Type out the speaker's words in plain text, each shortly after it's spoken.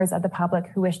Members of the public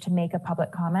who wish to make a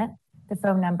public comment, the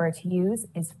phone number to use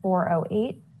is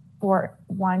 408-41.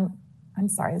 I'm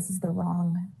sorry, this is the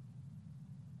wrong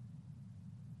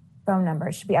phone number.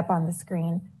 It should be up on the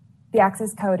screen. The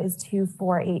access code is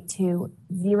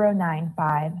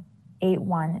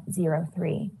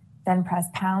 2482-095-8103. Then press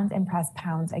pound and press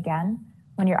pound again.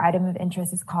 When your item of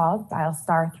interest is called, dial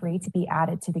 *3 to be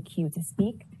added to the queue to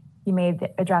speak. You may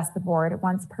address the board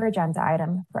once per agenda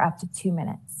item for up to 2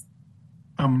 minutes.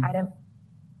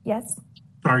 Yes?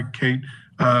 Sorry, Kate.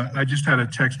 I just had a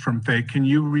text from Faye. Can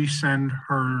you resend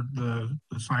her the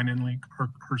sign-in link,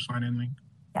 her sign-in link?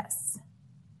 Yes.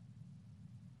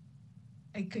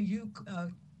 Hey, can you,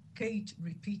 Kate,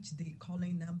 repeat the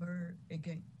calling number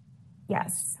again?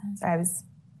 Yes. So I was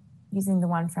using the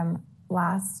one from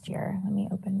last year. Let me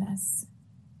open this.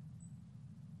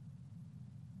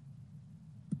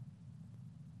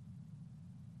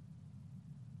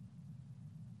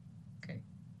 Okay.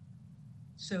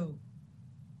 So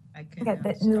I can. Okay,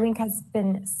 the link has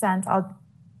been sent.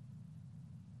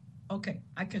 Okay,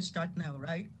 I can start now,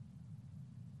 right?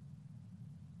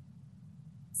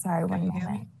 Sorry, one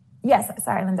moment. Yes,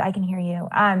 sorry, Linda, I can hear you.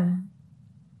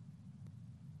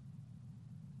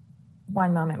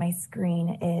 One moment, my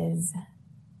screen is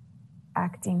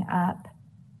acting up.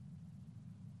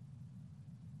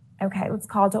 Okay, let's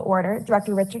call to order.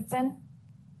 Director Richardson?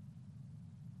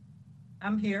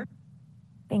 I'm here.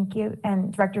 Thank you.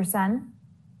 And Director Sun?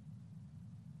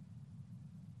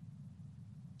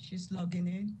 She's logging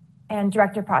in. And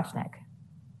Director Prochnik?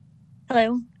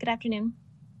 Hello, good afternoon.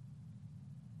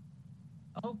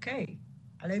 Okay,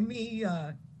 let me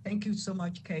thank you so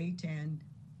much, Kate, and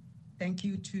thank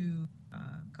you to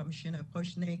Commissioner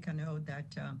Poshnik. I know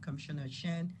that Commissioner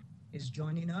Shen is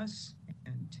joining us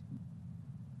and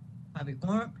have a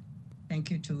quorum.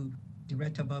 Thank you to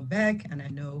Director Babek, and I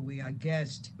know our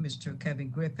guest, Mr. Kevin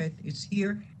Griffith, is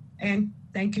here. And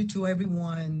thank you to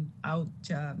everyone out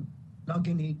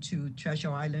logging into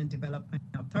Treasure Island Development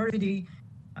Authority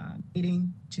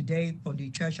meeting today for the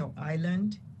Treasure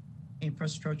Island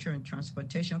Infrastructure and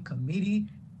Transportation Committee.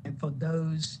 And for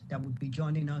those that will be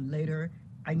joining on later,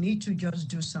 I need to just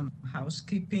do some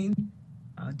housekeeping.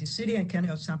 The city and county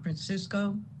of San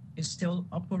Francisco is still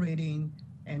operating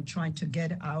and trying to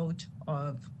get out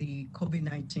of the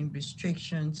COVID-19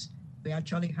 restrictions. We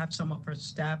actually have some of our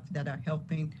staff that are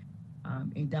helping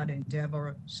in that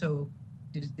endeavor. So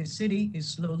the city is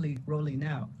slowly rolling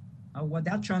out. What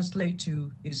that translates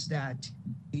to is that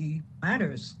every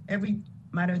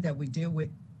matter that we deal with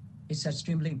is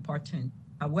extremely important.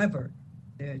 However,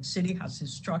 the city has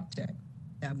instructed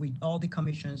that all the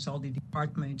commissions, all the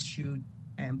departments should,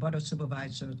 and Board of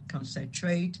Supervisors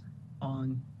concentrate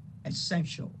on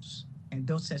essentials. And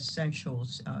those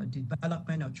essentials,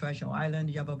 development of Treasure Island,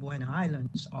 Yerba Buena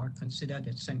Islands are considered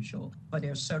essential, but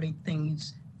there are certain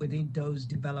things within those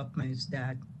developments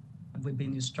that we've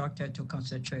been instructed to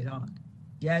concentrate on.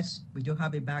 Yes, we do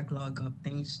have a backlog of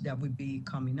things that will be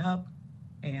coming up.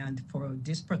 And for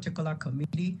this particular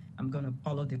committee, I'm going to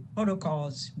follow the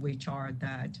protocols, which are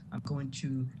that I'm going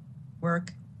to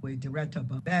work with Director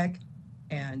Babek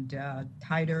and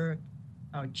TIDA,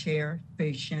 our chair,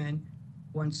 Patient,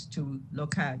 wants to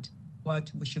look at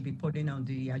what we should be putting on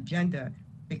the agenda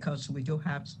because we do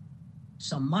have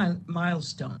some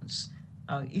milestones,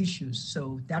 issues.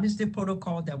 So that is the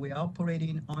protocol that we're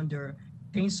operating under.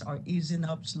 Things are easing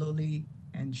up slowly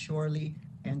and surely,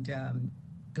 and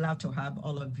glad to have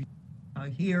all of you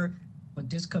here for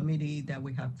this committee that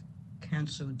we have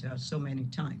canceled so many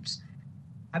times.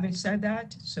 Having said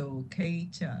that, so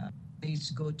Kate,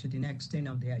 please go to the next thing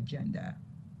on the agenda.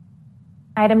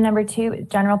 Item number 2,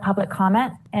 general public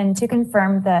comment. And to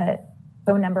confirm, the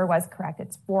phone number was correct.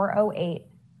 It's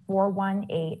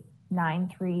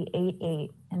 408-418-9388,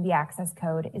 and the access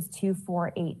code is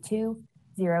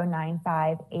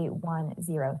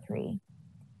 2482-095-8103.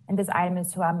 And this item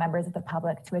is to allow members of the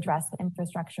public to address the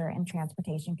Infrastructure and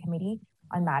Transportation Committee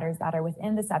on matters that are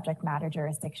within the subject matter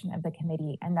jurisdiction of the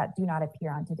committee and that do not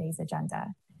appear on today's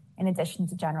agenda. In addition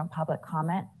to general public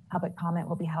comment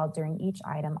will be held during each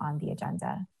item on the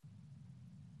agenda.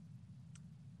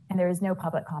 And there is no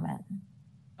public comment.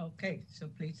 Okay, so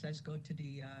please let's go to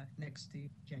the next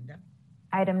agenda.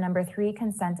 Item number 3,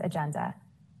 consent agenda.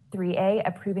 3A,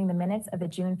 approving the minutes of the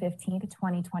June 15th,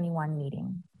 2021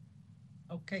 meeting.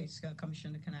 Okay, so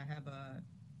Commissioner, can I have a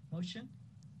motion?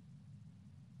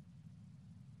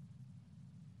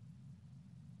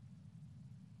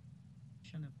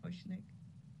 Commissioner Poshnik?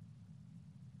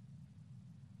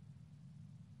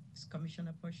 Is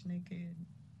Commissioner Poshnik in?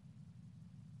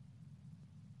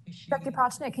 Dr.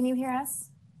 Poshnik, can you hear us?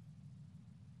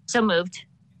 So moved.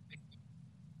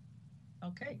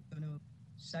 Okay, gonna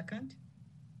second.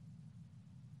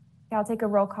 Okay, I'll take a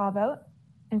roll call vote.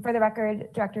 And for the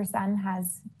record, Director Sen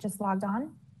has just logged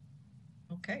on.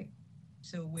 Okay,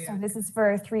 so we're So this is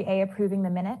for 3A, approving the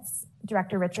minutes.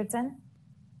 Director Richardson,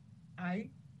 aye.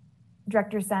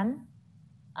 Director Sen,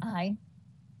 Aye.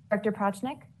 Director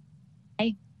Prochnik.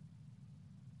 Aye.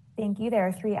 Thank you. There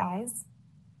are 3 ayes.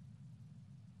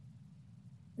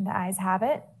 The ayes have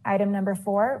it. Item number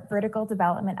 4, vertical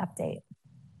development update.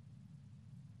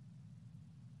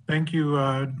 Thank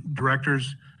you,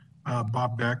 directors,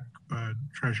 Bob Beck,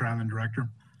 Treasure Island Director.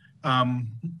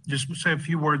 Just say a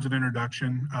few words of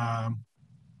introduction.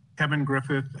 Kevin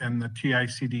Griffith and the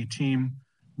TICD team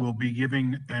will be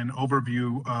giving an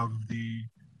overview of the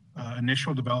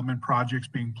initial development projects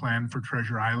being planned for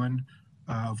Treasure Island.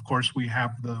 Of course, we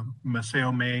have the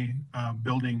Maceo May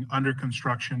building under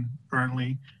construction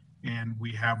currently, and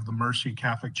we have the Mercy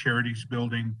Catholic Charities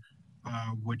building,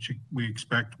 which we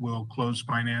expect will close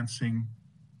financing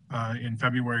in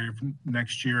February of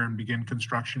next year and begin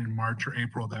construction in March or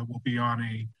April. That will be on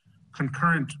a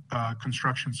concurrent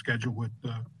construction schedule with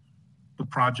the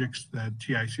projects that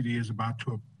TICD is about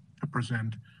to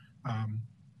present.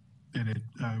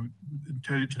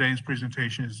 Today's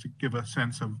presentation is to give a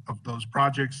sense of those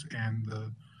projects and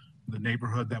the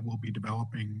neighborhood that we'll be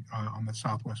developing on the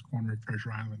southwest corner of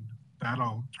Treasure Island. That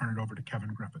I'll turn it over to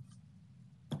Kevin Griffith.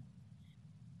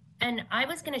 And I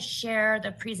was going to share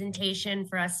the presentation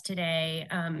for us today.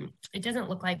 It doesn't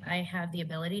look like I have the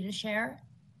ability to share.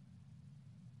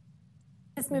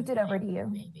 Just moved it over to you.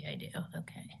 Maybe I do.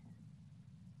 Okay.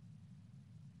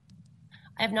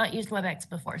 I have not used WebEx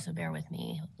before, so bear with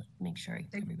me. Make sure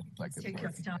everybody Take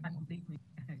your time. Believe me.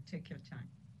 Take your time.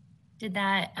 Did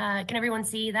that? Can everyone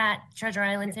see that Treasure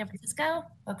Island, San Francisco?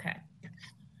 Okay.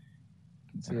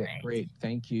 See it. Great.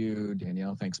 Thank you,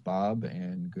 Danielle. Thanks, Bob.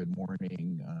 And good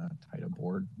morning, TIDA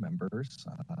board members.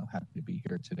 Happy to be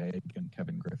here today. Again,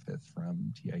 Kevin Griffith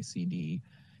from TICD.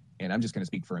 And I'm just going to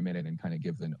speak for a minute and kind of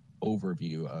give an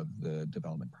overview of the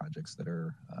development projects that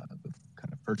are the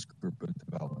kind of first group of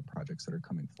development projects that are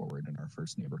coming forward in our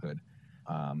first neighborhood.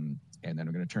 And then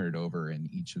we're going to turn it over,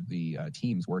 and each of the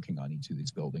teams working on each of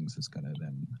these buildings is going to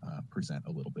then present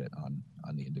a little bit on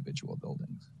the individual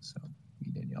buildings. So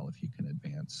Danielle, if you can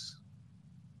advance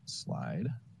slide.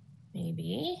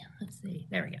 Maybe. Let's see.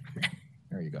 There we go.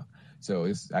 There you go. So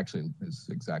this actually is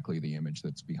exactly the image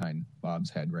that's behind Bob's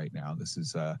head right now. This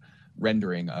is a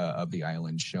rendering of the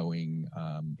island showing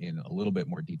in a little bit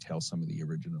more detail some of the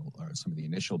original or some of the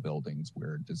initial buildings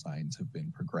where designs have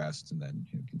been progressed. And then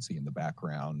you can see in the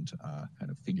background kind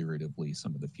of figuratively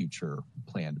some of the future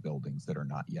planned buildings that are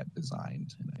not yet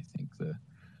designed. And I think the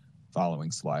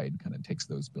following slide kind of takes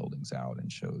those buildings out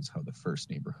and shows how the first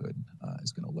neighborhood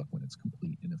is going to look when it's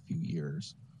complete in a few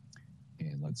years.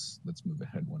 And let's move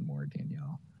ahead one more,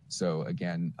 Danielle. So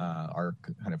again, our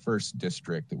kind of first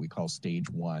district that we call stage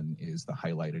 1 is the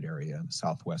highlighted area in the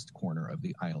southwest corner of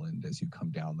the island as you come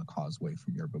down the causeway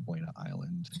from Yerba Buena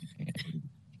Island, and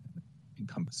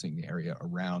encompassing the area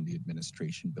around the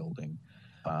administration building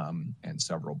and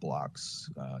several blocks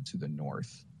to the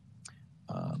north.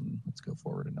 Let's go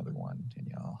forward another one,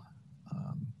 Danielle.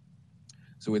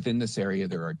 So within this area,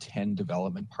 there are 10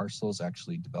 development parcels.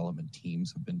 Actually, development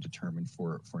teams have been determined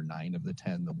for 9 of the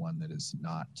 10. The one that is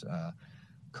not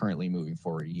currently moving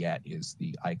forward yet is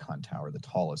the Icon Tower, the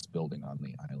tallest building on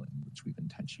the island, which we've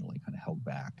intentionally kind of held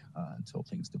back until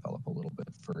things develop a little bit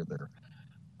further.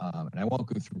 And I won't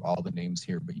go through all the names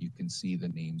here, but you can see the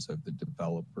names of the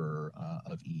developer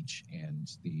of each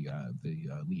and the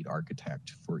lead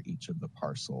architect for each of the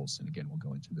parcels. And again, we'll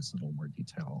go into this in a little more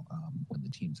detail when the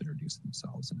teams introduce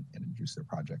themselves and introduce their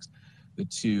projects. The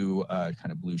two kind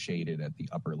of blue shaded at the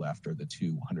upper left are the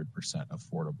 200%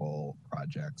 affordable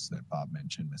projects that Bob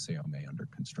mentioned, Maceo May under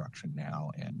construction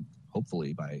now, and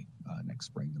hopefully by next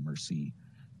spring, the Mercy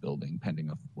building,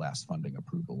 pending last funding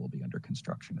approval, will be under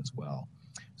construction as well.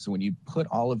 So when you put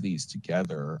all of these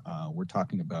together, we're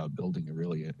talking about building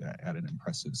really at an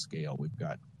impressive scale. We've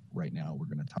got right now, we're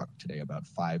going to talk today about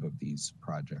 5 of these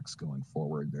projects going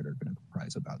forward that are going to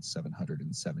comprise about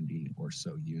 770 or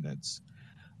so units.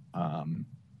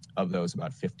 Of those,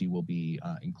 about 50 will be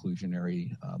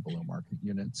inclusionary below market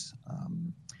units.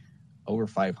 Over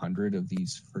 500 of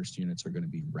these first units are going to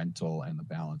be rental, and the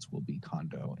balance will be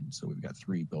condo. And so we've got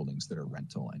 3 buildings that are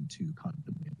rental and 2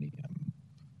 condominium.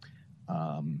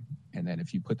 And then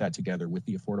if you put that together with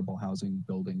the affordable housing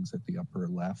buildings at the upper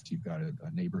left, you've got a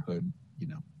neighborhood,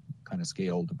 kind of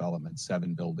scale development,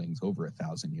 7 buildings, over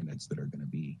 1,000 units that are going to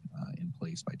be in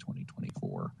place by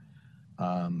 2024.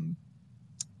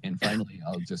 And And finally,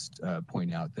 I'll just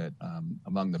point out that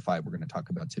among the 5 we're going to talk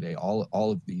about today, all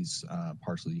of these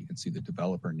parcels, you can see the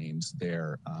developer names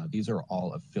there. These are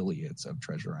all affiliates of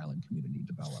Treasure Island Community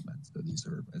Development. So these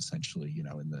are essentially,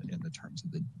 in the terms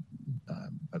of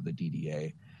the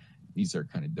DDA, these are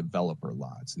kind of developer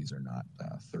lots. These are not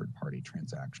third-party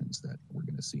transactions that we're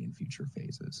going to see in future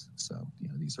phases. So,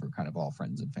 these are kind of all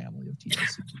friends and family of TIDA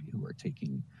who are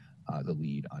taking the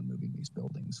lead on moving these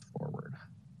buildings forward.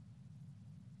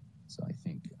 So I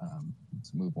think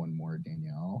let's move one more,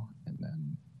 Danielle, and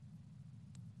then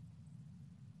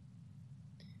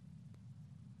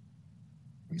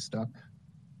we stuck.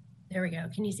 There we go.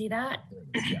 Can you see that?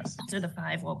 Yes. So the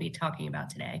 5 we'll be talking about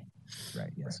today.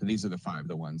 Right. Yeah. So these are the 5,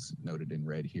 the ones noted in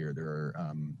red here. There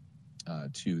are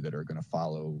 2 that are going to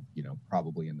follow,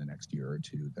 probably in the next year or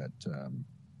 2 that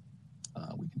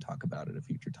we can talk about at a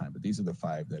future time. But these are the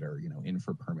 5 that are, in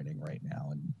for permitting right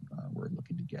now, and we're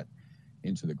looking to get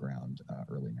into the ground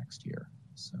early next year.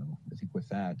 So I think with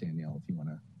that, Danielle, if you want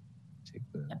to take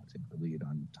the lead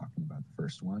on talking about the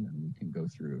first one, and we can go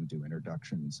through and do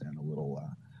introductions and a little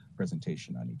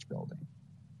presentation on each building.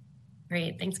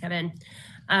 Great, thanks, Kevin.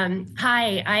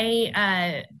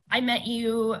 Hi, I met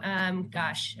you,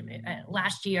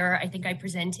 last year. I think I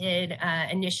presented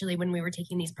initially when we were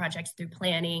taking these projects through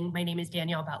planning. My name is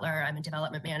Danielle Butler. I'm a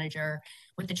development manager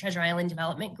with the Treasure Island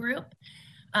Development Group.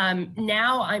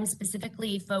 Now I'm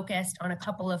specifically focused on a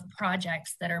couple of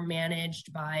projects that are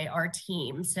managed by our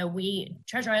team. So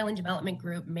Treasure Island Development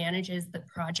Group manages the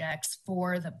projects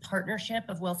for the partnership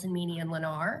of Wilson Meany and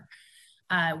Lennar.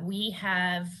 We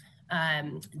have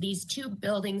these 2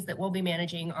 buildings that we'll be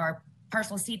managing are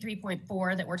parcel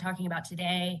C3.4 that we're talking about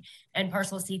today, and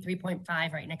parcel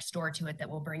C3.5 right next door to it that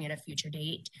we'll bring at a future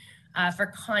date. For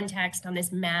context on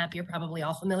this map, you're probably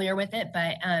all familiar with it,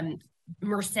 but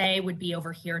Merced would be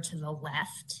over here to the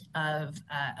left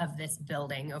of this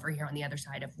building, over here on the other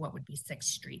side of what would be 6th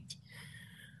Street.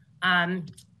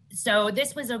 So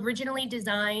this was originally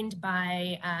designed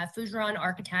by Fougeron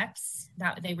Architects.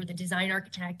 They were the design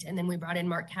architect, and then we brought in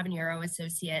Mark Cavaniero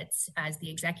Associates as the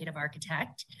executive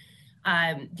architect.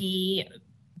 The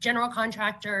general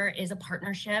contractor is a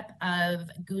partnership of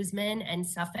Guzman and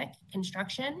Suffolk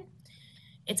Construction.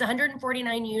 It's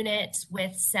 149 units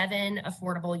with 7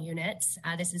 affordable units.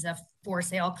 This is a for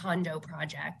sale condo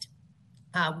project.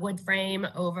 Wood frame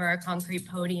over a concrete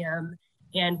podium,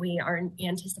 and we are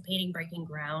anticipating breaking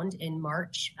ground in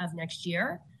March of next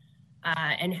year,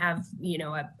 and have,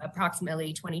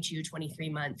 approximately 22, 23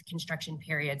 month construction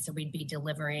period. So we'd be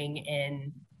delivering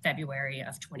in February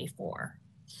of 24.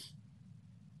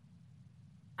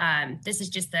 This is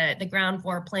just the ground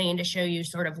floor plan to show you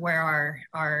sort of where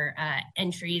our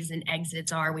entries and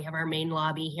exits are. We have our main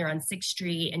lobby here on 6th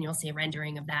Street, and you'll see a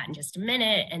rendering of that in just a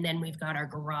minute. And then we've got our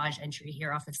garage entry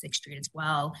here off of 6th Street as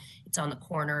well. It's on the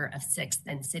corner of 6th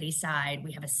and City Side.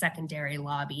 We have a secondary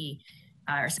lobby,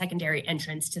 or secondary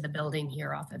entrance to the building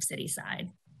here off of City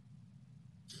Side.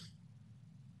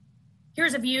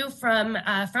 Here's a view from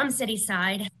City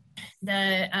Side.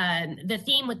 The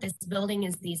theme with this building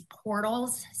is these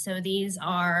portals. So these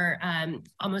are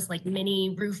almost like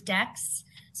mini roof decks.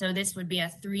 So this would be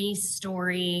a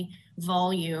 3-story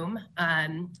volume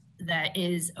that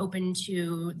is open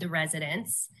to the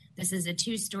residents. This is a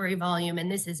 2-story volume,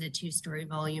 and this is a 2-story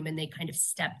volume, and they kind of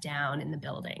step down in the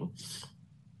building.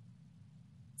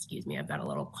 Excuse me, I've got a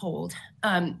little cold.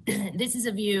 This is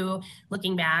a view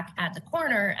looking back at the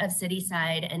corner of City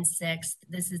Side and 6th.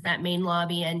 This is that main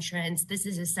lobby entrance. This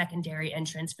is a secondary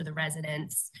entrance for the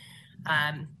residents.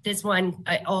 This one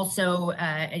also,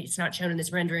 it's not shown in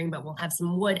this rendering, but we'll have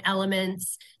some wood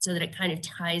elements so that it kind of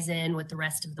ties in with the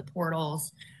rest of the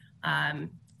portals. And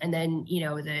then,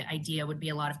 the idea would be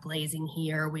a lot of glazing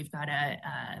here. We've got a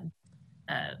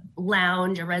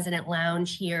lounge, a resident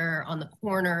lounge here on the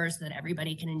corner so that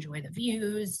everybody can enjoy the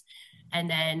views. And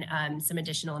then some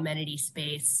additional amenity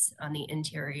space on the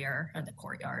interior of the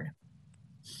courtyard.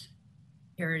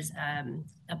 Here's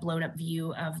a blown up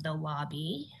view of the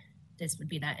lobby. This would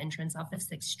be that entrance off of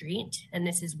 6th Street. And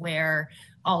this is where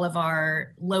all of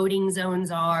our loading zones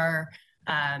are,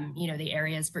 the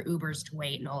areas for Ubers to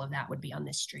wait and all of that would be on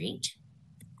this street.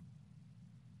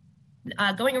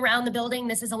 Going around the building,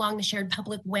 this is along the shared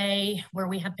public way where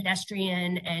we have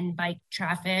pedestrian and bike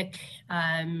traffic.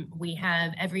 We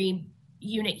have every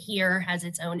unit here has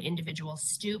its own individual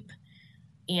stoop.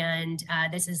 And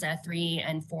this is a 3-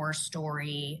 and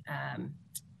 4-story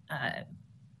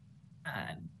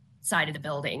side of the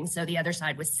building. So the other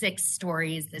side was 6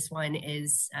 stories. This one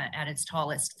is at its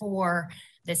tallest 4.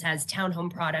 This has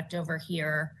townhome product over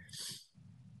here.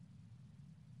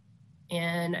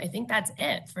 And I think that's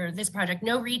it for this project.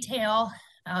 No retail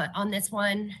on this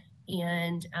one.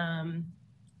 And I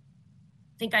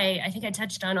think I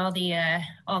touched on all the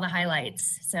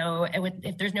highlights. So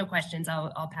if there's no questions,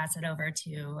 I'll pass it over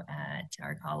to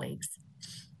our colleagues.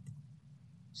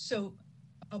 So,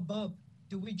 Bob,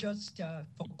 do we just for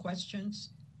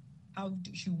questions? How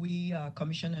should we,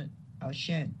 Commissioner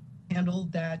Shen, handle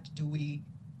that? Do we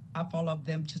have all of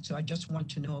them? So I just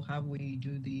want to know how we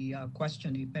do the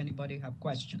question. If anybody have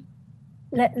question.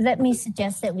 Let me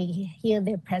suggest that we hear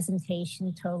their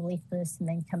presentation totally first and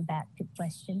then come back to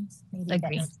questions. Maybe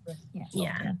Agreed.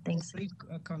 Yeah. Okay. Thanks. Please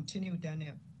continue,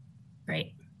 Daniel.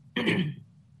 Great.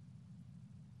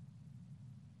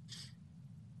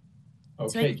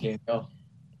 Okay, Danielle.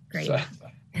 Great. So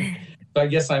I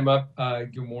guess I'm up.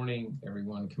 Good morning,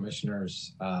 everyone,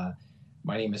 commissioners.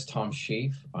 My name is Tom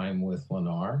Schaaf. I'm with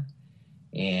Lennar,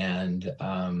 and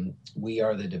we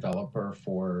are the developer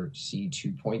for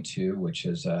C2.2, which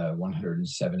is a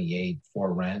 178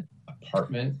 for rent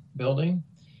apartment building.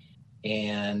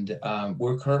 And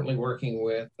we're currently working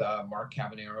with Mark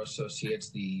Cabanero Associates.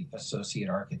 The associate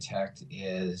architect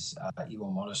is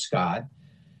Iwamoto Scott.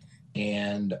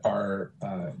 And our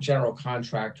general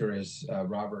contractor is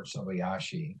Robert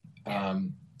Sobayashi.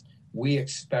 We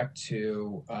expect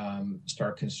to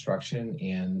start construction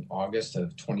in August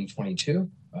of 2022.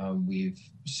 We've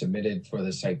submitted for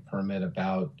the site permit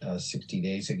about 60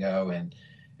 days ago and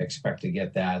expect to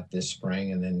get that this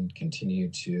spring and then continue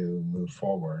to move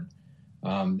forward.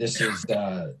 This is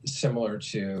similar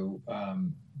to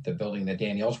the building that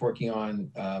Danielle's working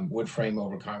on, wood frame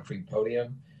over concrete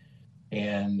podium.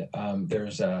 And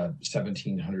there's a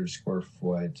 1,700 square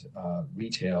foot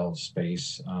retail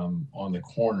space on the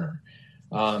corner.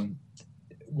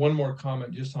 One more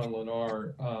comment just on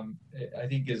Lennar. I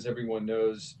think, as everyone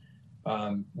knows,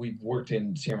 we've worked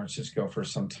in San Francisco for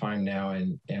some time now,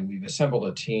 and we've assembled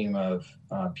a team of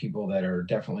people that are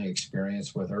definitely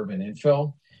experienced with urban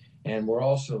infill. And we're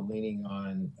also leaning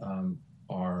on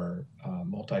our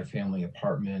multifamily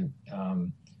apartment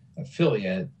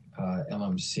affiliate,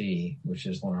 LMC, which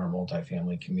is Lennar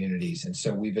Multifamily Communities. And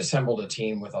so we've assembled a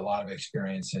team with a lot of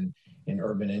experience in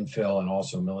urban infill and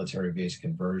also military-based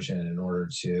conversion in order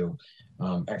to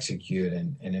execute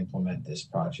and implement this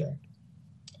project.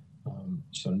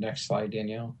 So next slide,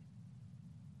 Danielle.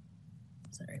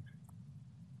 Sorry.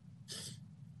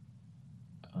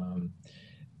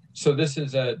 So this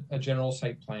is a general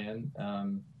site plan.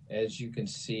 As you can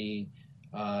see,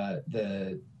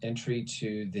 the entry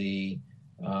to the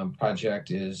project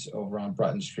is over on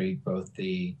Brutton Street, both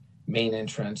the main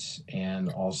entrance and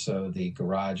also the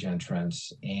garage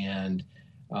entrance. And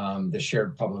the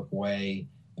shared public way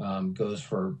goes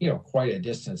for quite a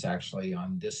distance actually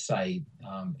on this site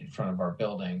in front of our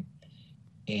building.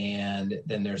 And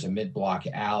then there's a mid-block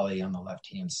alley on the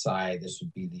left-hand side. This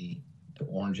would be the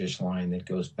orangish line that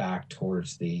goes back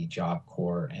towards the Job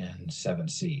Corps and 7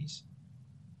 Cs.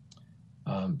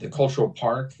 The cultural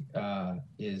park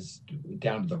is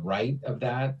down to the right of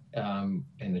that, and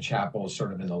the chapel is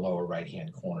sort of in the lower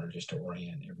right-hand corner, just to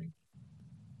orient everyone.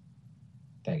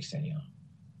 Thanks, Danielle.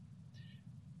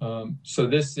 So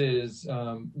this is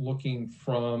looking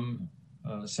from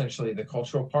essentially the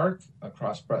cultural park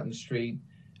across Brutton Street.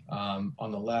 On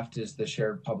the left is the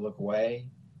shared public way.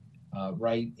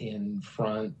 Right in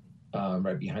front,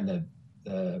 right behind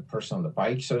the person on the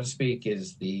bike, so to speak,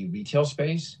 is the retail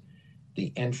space.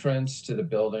 The entrance to the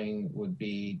building would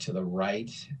be to the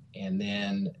right, and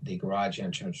then the garage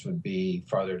entrance would be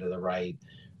farther to the right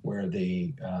where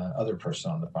the other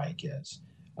person on the bike is.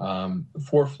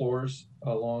 4 floors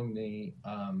along the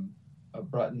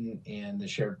Brutton and the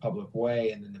shared public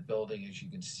way, and then the building, as you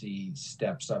can see,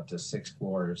 steps up to 6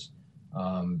 floors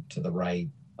to the right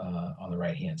on the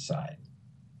right-hand side.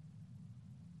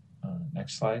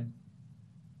 Next slide.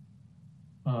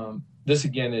 This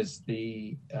again is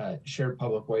the shared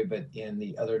public way, but in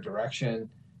the other direction.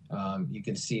 You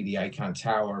can see the Icon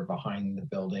Tower behind the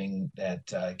building that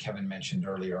Kevin mentioned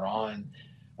earlier on.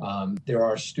 There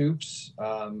are stoops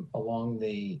along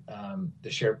the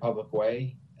shared public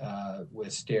way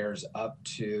with stairs up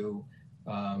to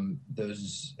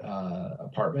those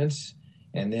apartments.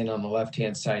 And then on the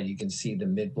left-hand side, you can see the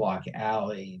mid-block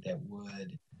alley that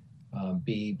would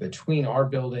be between our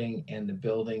building and the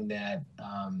building that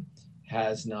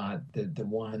has not, the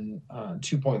one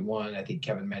 2.1, I think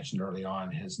Kevin mentioned early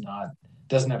on,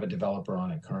 doesn't have a developer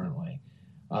on it currently.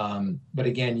 But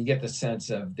again, you get the sense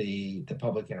of the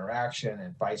public interaction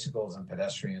and bicycles and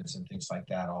pedestrians and things like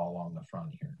that all along the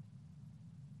front here.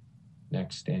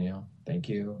 Next, Danielle, thank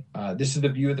you. This is the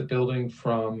view of the building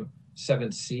from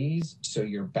 7Cs. So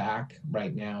your back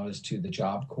right now is to the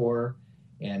Job Corps.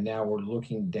 And now we're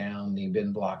looking down the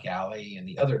bin block alley in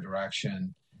the other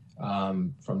direction,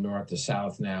 from north to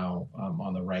south now,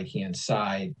 on the right-hand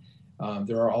side.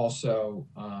 There are also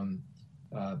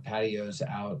patios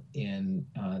out in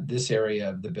this area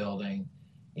of the building,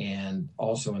 and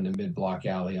also in the mid-block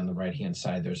alley on the right-hand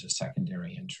side, there's a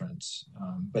secondary entrance.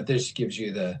 But this gives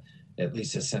you at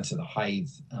least a sense of the height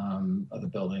of the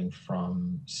building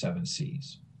from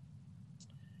 7Cs.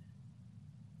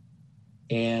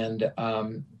 And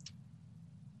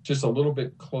just a little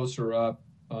bit closer up,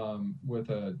 with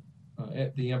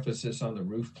the emphasis on the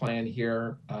roof plan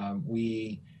here,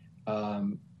 we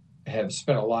have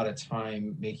spent a lot of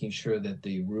time making sure that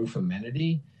the roof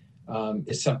amenity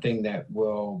is something that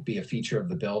will be a feature of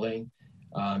the building.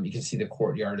 You can see the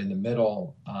courtyard in the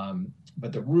middle,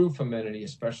 but the roof amenity,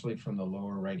 especially from the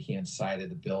lower right-hand side of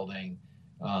the building,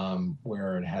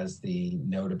 where it has the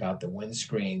note about the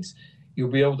windscreens, you'll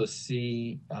be able to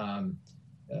see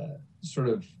sort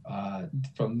of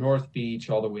from North Beach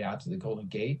all the way out to the Golden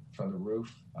Gate from the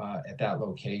roof at that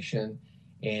location,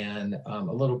 and a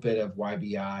little bit of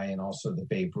YBI and also the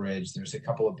Bay Bridge. There's a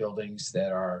couple of buildings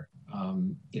that are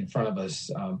in front of us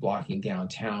blocking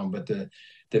downtown, but the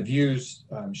views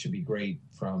should be great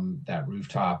from that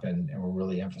rooftop, and we're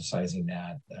really emphasizing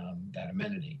that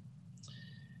amenity.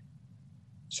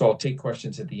 So I'll take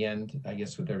questions at the end, I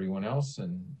guess, with everyone else,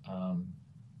 and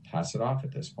pass it off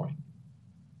at this point.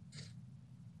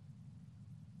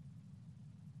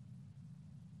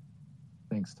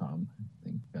 Thanks, Tom. I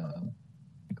think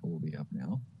Michael will be up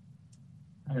now.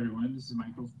 Hi, everyone. This is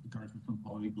Michael McCarthy from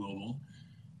Quality Global.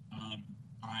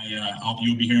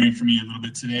 You'll be hearing from me a little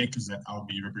bit today because I'll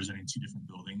be representing two different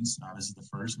buildings. This is the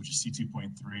first, which is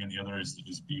C2.3, and the other is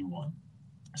B1.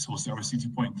 So we'll start with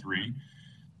C2.3.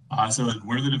 So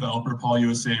we're the developer, Paul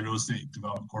USA Real Estate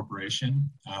Development Corporation.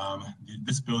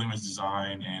 This building was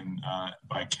designed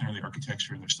by Kennerly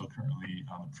Architecture, and they're still currently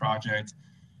on the project.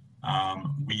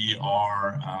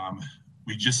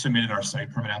 We just submitted our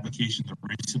site permit application, the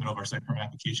resubmit of our site permit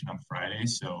application on Friday.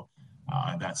 So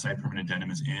that site permit addendum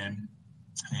is in,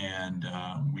 and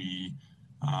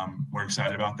we're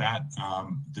excited about that.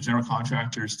 The general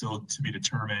contractor is still to be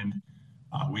determined.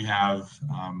 We have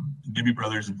Nibby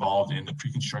Brothers involved in the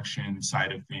pre-construction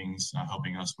side of things,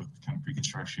 helping us with kind of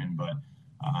pre-construction, but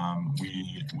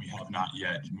we have not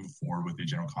yet moved forward with the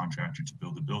general contractor to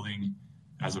build the building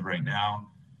as of right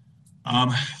now.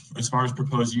 As far as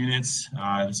proposed units,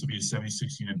 this will be a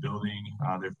 76-unit building.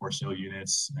 There are 4 sale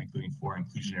units, including 4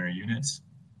 inclusionary units.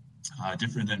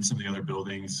 Different than some of the other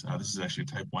buildings, this is actually a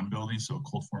type 1 building, so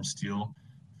cold form steel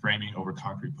framing over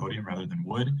concrete podium rather than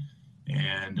wood.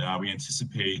 And we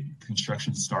anticipate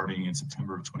construction starting in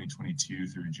September of 2022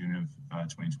 through June of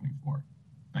 2024.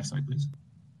 Next slide, please.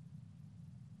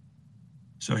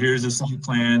 So here's the site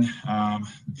plan.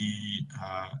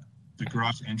 The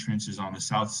garage entrance is on the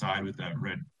south side with that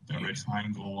red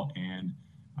triangle, and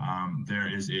there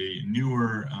is a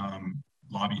newer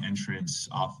lobby entrance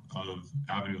off of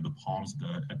Avenue of the Palms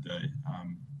at the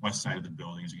west side of the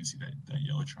building. As you can see, that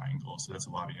yellow triangle. So that's a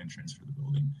lobby entrance for the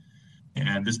building.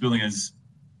 And this building has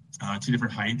 2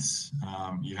 different heights.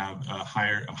 You have a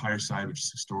higher side, which is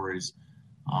 6 stories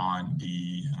on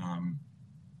the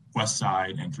west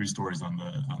side, and 3 stories on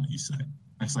the east side.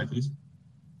 Next slide, please.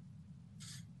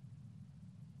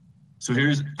 So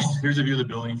here's a view of the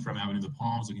building from Avenue of the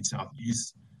Palms, looking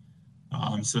southeast.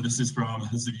 So this is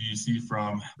the view you see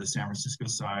from the San Francisco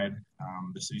side,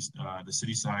 the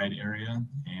city side area,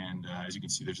 and as you can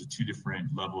see, there's 2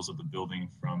 different levels of the building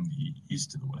from the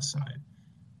east to the west side.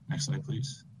 Next slide,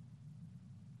 please.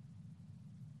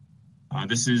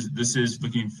 This is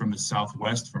looking from the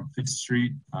southwest from 5th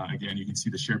Street. Again, you can see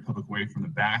the shared public way from the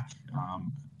back,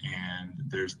 and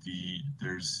there's the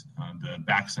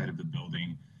back side of the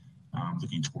building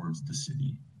looking towards the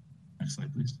city. Next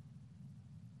slide, please.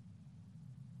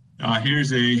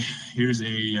 Here's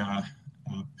a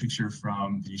picture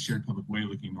from the shared public way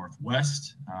looking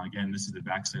northwest. Again, this is the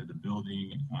back side of the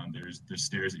building. There's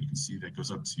stairs that you can see that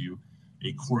goes up to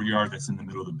a courtyard that's in the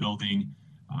middle of the building.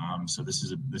 So this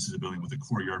is a building with a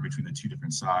courtyard between the 2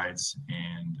 different sides,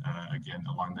 and again,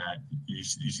 along that you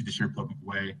see the shared public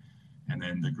way, and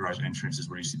then the garage entrance is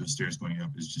where you see those stairs going up,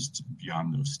 is just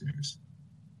beyond those stairs.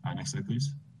 Next slide,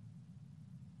 please.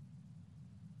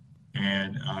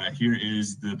 And here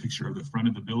is the picture of the front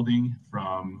of the building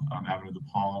from Avenue of the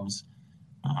Palms.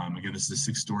 Again, this is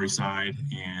a 6-story side,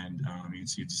 and you can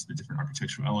see just the different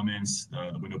architectural elements,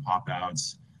 the window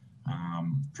pop-outs.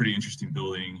 Pretty interesting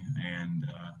building, and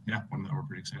yeah, one that we're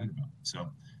pretty excited about. So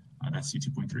that's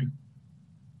C2.3.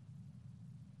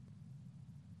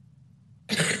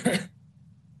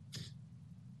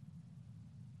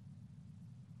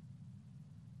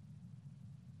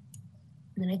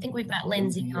 And then I think we've got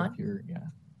Lindsay on. Here, yeah.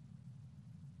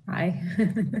 Hi.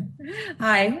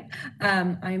 Hi,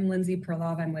 I'm Lindsay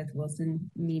Perlov. I'm with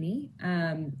Wilson Meany,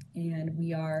 and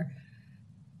we are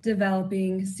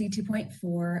developing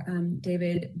C2.4.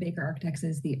 David Baker Architects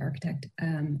is the architect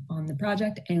on the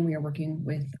project, and we are working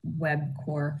with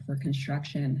WebCore for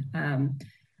construction.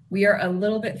 We are a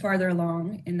little bit farther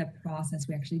along in the process.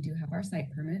 We actually do have our site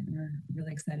permit, and we're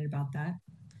really excited about that.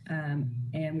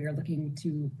 And we are looking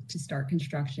to start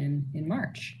construction in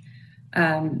March.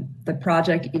 The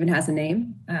project even has a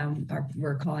name.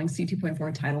 We're calling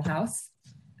C2.4 Title House,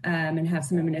 and have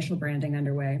some initial branding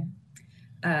underway.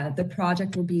 The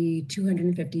project will be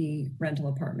 250 rental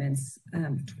apartments.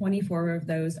 24 of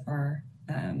those are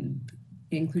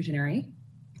inclusionary.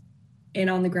 And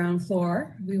on the ground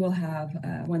floor, we will have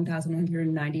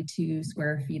 1,192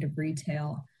 square feet of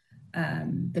retail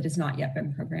that has not yet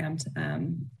been programmed.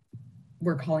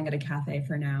 We're calling it a cafe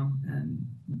for now,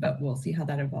 but we'll see how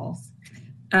that evolves.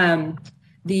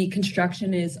 The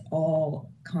construction is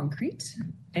all concrete,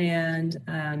 and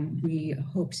we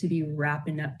hope to be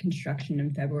wrapping up construction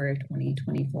in February of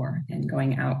 2024 and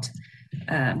going out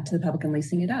to the public and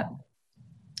leasing it up.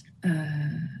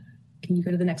 Can you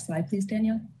go to the next slide, please,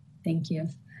 Daniel? Thank you.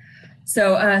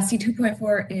 So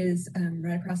C2.4 is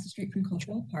right across the street from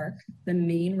Cultural Park. The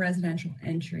main residential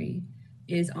entry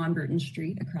is on Bruton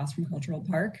Street across from Cultural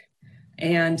Park.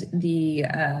 And the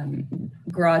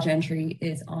garage entry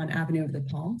is on Avenue of the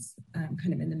Palms,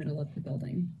 kind of in the middle of the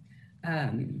building.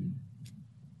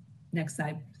 Next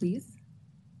slide, please.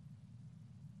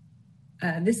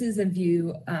 This is a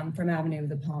view from Avenue of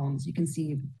the Palms. You can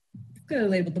see clearly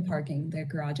labeled the parking, the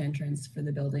garage entrance for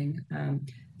the building.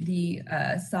 The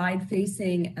side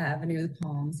facing Avenue of the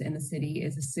Palms in the city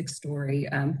is a 6-story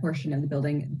portion of the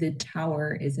building. The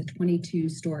tower is a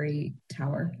 22-story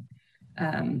tower.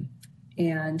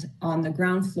 And on the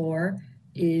ground floor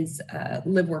is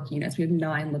live work units. We have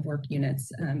 9 live work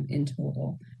units in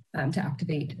total to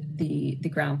activate the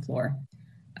ground floor.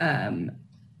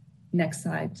 Next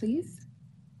slide, please.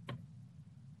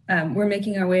 We're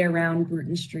making our way around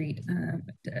Bruton Street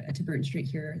to Bruton Street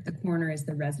here. The corner is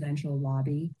the residential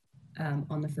lobby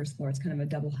on the first floor. It's kind of a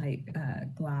double height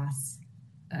glass,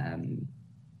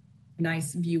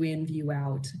 nice view in, view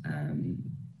out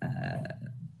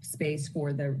space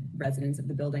for the residents of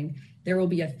the building. There will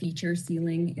be a feature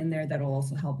ceiling in there that will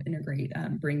also help integrate,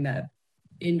 bring the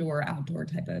indoor, outdoor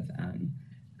type of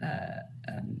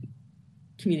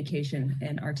communication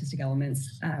and artistic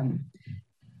elements.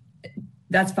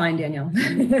 That's fine, Daniel.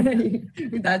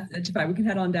 That's fine. We can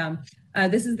head on down.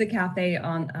 This is the cafe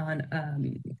on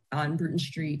Bruton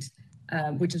Street,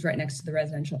 which is right next to the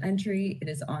residential entry. It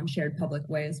is on shared public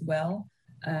way as well.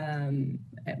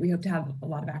 We hope to have a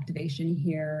lot of activation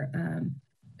here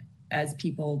as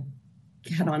people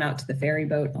head on out to the ferry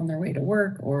boat on their way to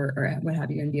work or what have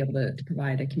you, and be able to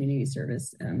provide a community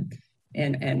service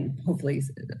and hopefully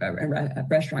a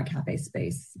restaurant cafe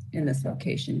space in this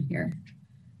location here.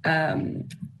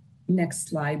 Next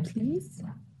slide, please.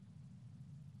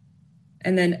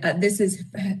 And then this is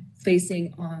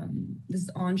facing this is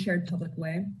on shared public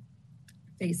way,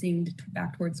 facing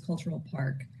back towards Cultural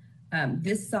Park.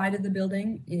 This side of the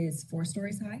building is 4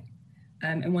 stories high.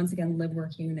 And once again, live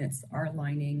work units are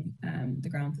lining the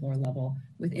ground floor level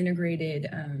with integrated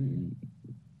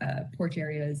porch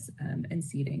areas and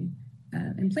seating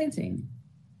and planting.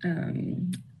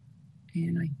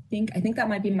 And I think that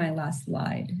might be my last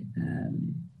slide.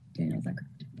 Daniel, is that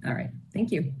correct? All right,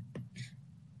 thank you.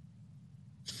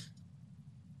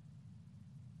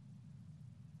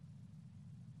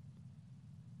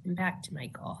 And back to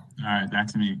Michael. All right, back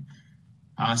to me.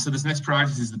 So this next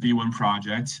project is the B1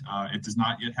 project. It does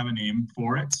not yet have a name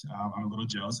for it. I'm a little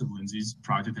jealous of Lindsay's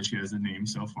project that she has a name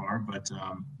so far, but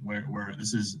where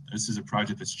this is a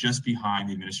project that's just behind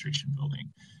the administration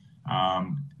building.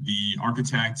 The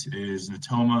architect is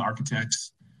Natoma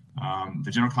Architects. The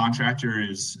general contractor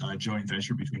is a joint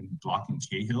venture between Block and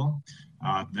Cahill.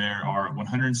 There are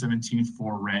 117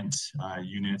 for rent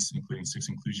units, including 6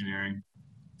 inclusionary.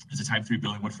 It's a type 3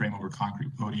 building, wood frame over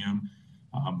concrete podium.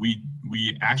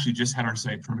 We actually just had our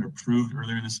site permit approved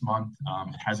earlier this month.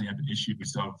 It hasn't yet been issued. We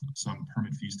still have some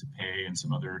permit fees to pay and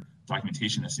some other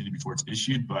documentation that's needed before it's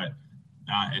issued, but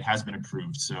it has been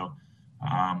approved. So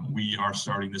we are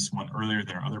starting this one earlier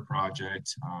than our other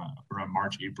project, around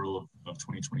March, April of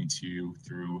 2022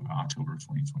 through October of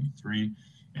 2023.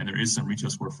 And there is some retail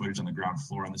square footage on the ground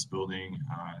floor on this building.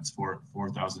 It's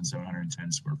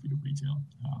 4,710 square feet of retail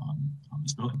on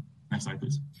this building. Next slide,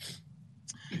 please.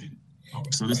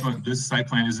 So this site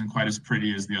plan isn't quite as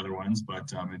pretty as the other ones,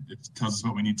 but it tells us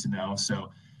what we need to know.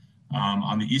 So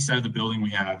On the east side of the building, we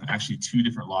have actually two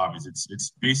different lobbies.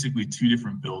 It's basically two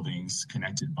different buildings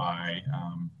connected by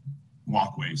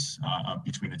walkways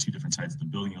between the two different sides of the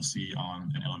building. You'll see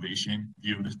on an elevation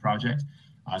view of this project.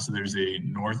 So there's a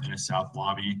north and a south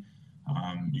lobby.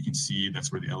 You can see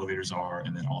that's where the elevators are,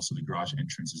 and then also the garage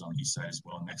entrance is on the east side as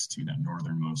well, next to that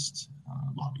northernmost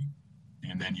lobby.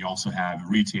 And then you also have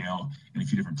retail in a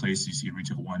few different places. You see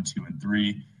retail 1, 2, and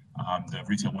 3. The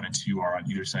retail 1 and 2 are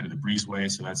on either side of the breezeway,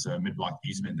 so that's a mid-block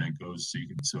easement that goes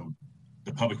so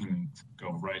the public can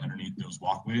go right underneath those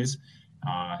walkways,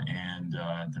 and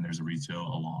then there's a retail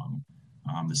along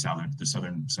the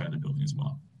southern side of the building as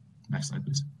well. Next slide,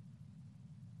 please.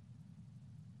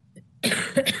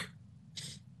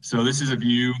 So this is a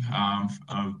view of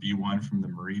B1 from the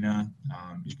marina.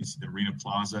 You can see the Marina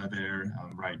Plaza there,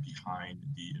 right behind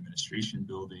the administration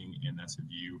building, and that's a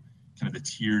view, kind of the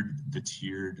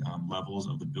tiered levels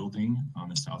of the building on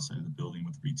the south side of the building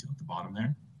with retail at the bottom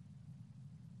there.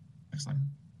 Next slide.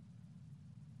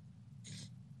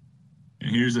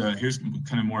 And here's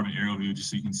kind of more of an aerial view, just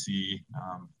so you can see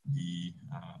the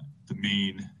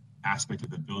main aspect of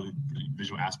the building, the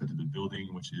visual aspect of the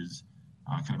building, which is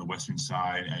kind of the western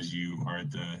side as you are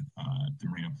at the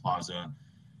Marina Plaza.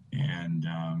 And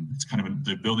it's kind of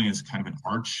the building is kind of an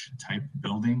arch type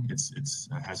building. It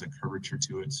has a curvature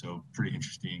to it, so pretty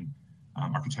interesting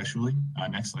architecturally.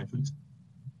 Next slide, please.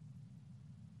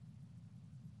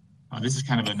 This is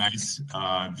kind of a nice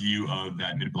view of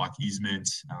that mid-block easement.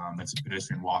 That's a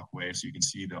pedestrian walkway, so you can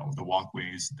see the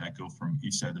walkways that go from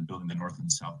each side of the building, the north and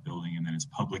south building, and then it's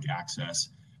public access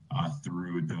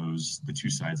through the two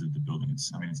sides of the building.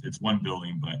 It's one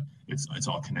building, but it's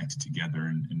all connected together,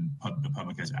 and the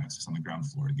public has access on the ground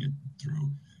floor to get through.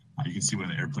 You can see one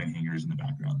of the airplane hangars in the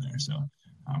background there. So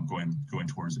going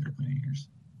towards the airplane hangars.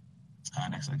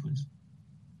 Next slide, please.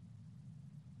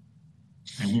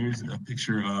 And here's a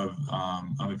picture of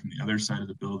it from the other side of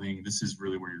the building. This is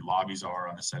really where your lobbies are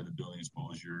on the side of the building, as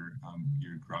well as your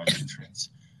garage entrance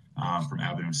from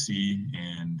Avenue C.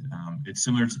 And it's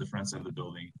similar to the front side of the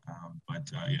building, but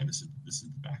yeah, this is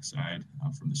the back side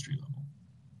from the street level.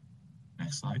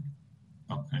 Next slide.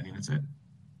 Oh, I think that's it.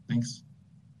 Thanks.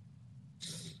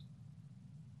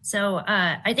 So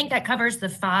I think that covers the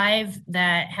 5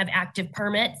 that have active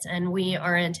permits, and we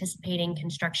are anticipating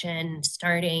construction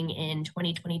starting in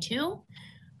 2022.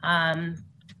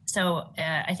 So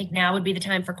I think now would be the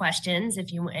time for questions.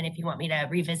 If you want me to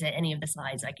revisit any of the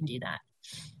slides, I can do that.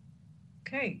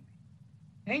 Okay,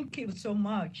 thank you so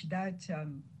much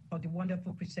for the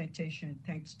wonderful presentation.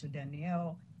 Thanks to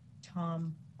Danielle,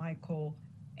 Tom, Michael,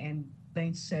 and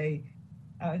Lindsay.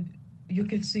 You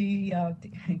can see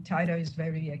TIDA is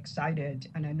very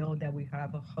excited, and I know that we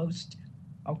have a host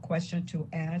of questions to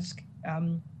ask.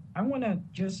 I want to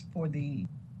just for the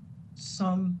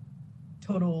sum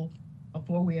total of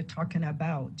what we are talking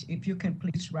about, if you can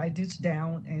please write this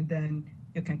down, and then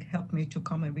you can help me to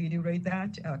come and reiterate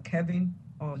that, Kevin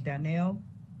or Danielle.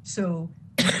 So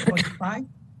for the 5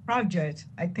 projects,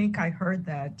 I think I heard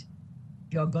that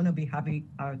you're going to be having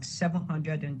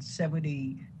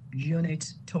 770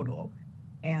 units total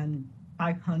and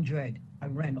 500 a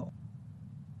rental.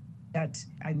 That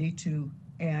I need to,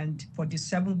 and for the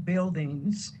 7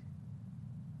 buildings,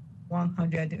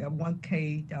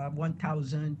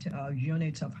 1,000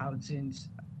 units of housing,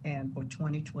 and for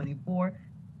 2024,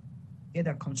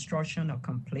 either construction or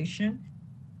completion.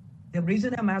 The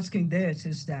reason I'm asking this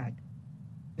is that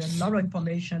there's a lot of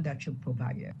information that you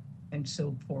provided. And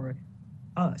so for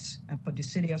us and for the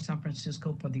city of San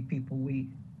Francisco, for the people,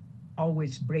 we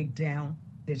always break down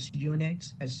these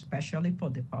units, especially for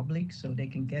the public, so they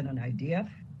can get an idea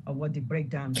of what the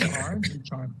breakdowns are, which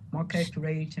are market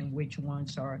rate and which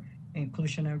ones are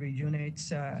inclusionary units.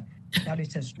 That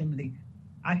is extremely.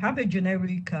 I have a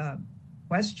generic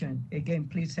question. Again,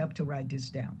 please help to write this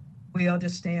down. We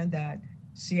understand that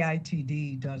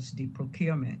CITD does the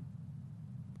procurement.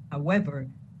 However,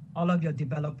 all of your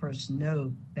developers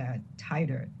know that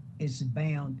TIDA is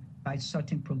bound by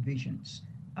certain provisions.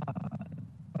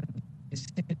 The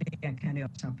city and county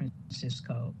of San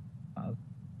Francisco,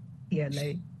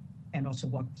 PLA, and also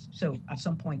what. So at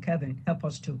some point, Kevin, help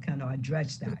us to kind of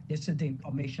address that. This is the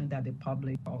information that the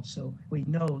public also, we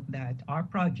know that our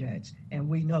projects, and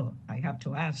we know, I have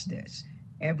to ask this,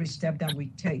 every step that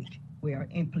we take, we are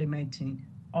implementing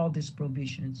all these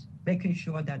provisions, making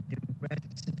sure that the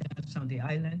residents on the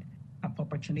island have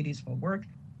opportunities for work,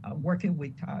 working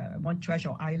with One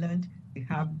Treasure Island. We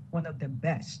have one of the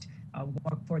best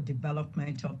workforce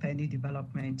development of any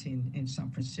development in San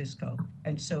Francisco.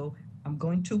 And so I'm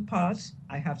going to pause.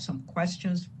 I have some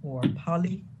questions for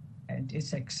Polly, and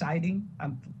it's exciting.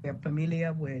 We're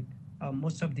familiar with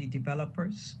most of the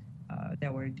developers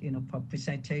that were, for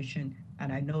presentation.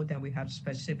 And I know that we have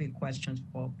specific questions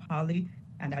for Polly.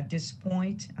 And at this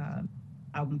point,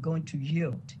 I'm going to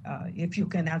yield. If you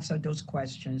can answer those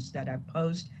questions that I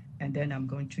posed, and then I'm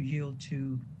going to yield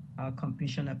to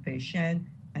Commissioner Peichen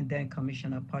and then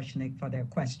Commissioner Poshnik for their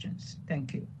questions.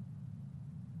 Thank you.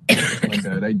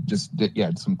 Good. I just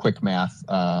did, some quick math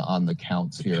on the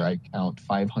counts here. I count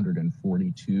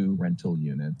 542 rental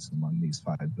units among these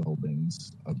 5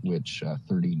 buildings, of which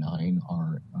 39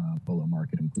 are below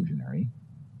market inclusionary,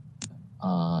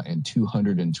 and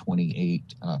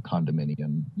 228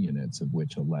 condominium units, of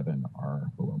which 11 are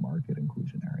below market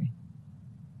inclusionary.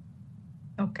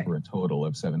 Okay. For a total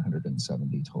of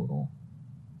 770 total.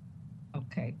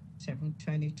 Okay,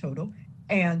 720 total.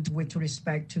 And with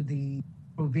respect to the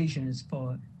provisions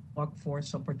for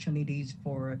workforce opportunities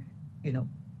for,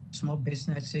 small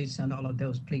businesses and all of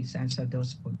those, please answer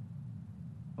those for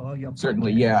all your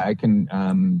Certainly, projects. yeah, I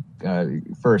can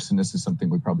first, and this is something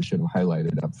we probably should have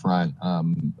highlighted up front,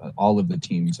 all of the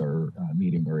teams are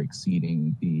meeting or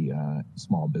exceeding the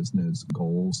small business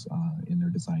goals in their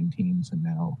design teams, and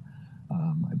now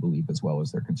I believe as well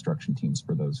as their construction teams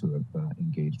for those who have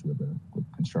engaged with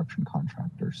construction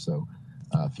contractors. So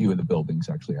a few of the buildings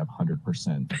actually have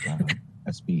 100%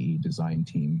 SBE design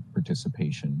team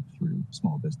participation through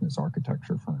small business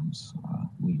architecture firms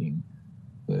leading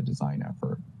the design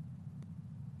effort.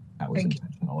 That was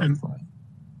intentional up front.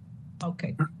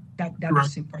 Okay, that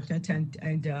is important,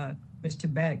 and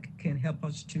Mr. Beck can help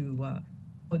us to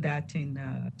put that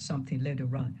in something later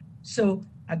on. So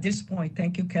at this point,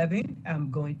 thank you, Kevin. I'm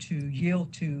going to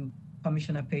yield to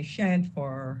Commissioner Peichen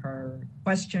for her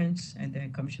questions, and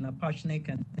then Commissioner Poshnik,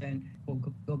 and then we'll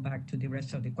go back to the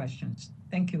rest of the questions.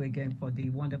 Thank you again for the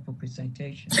wonderful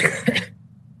presentation.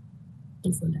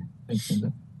 Thanks, Linda. Thanks,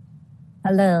 Linda.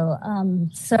 Hello.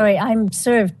 Sorry, I'm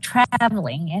sort of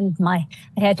traveling, and I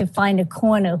had to find a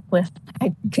corner where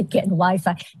I could get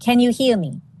Wi-Fi. Can you hear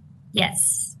me?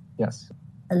 Yes. Yes.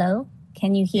 Hello?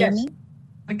 Can you hear me?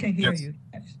 I can hear you.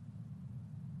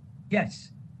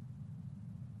 Yes.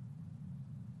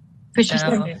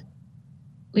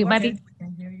 We might be. We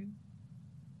can hear you.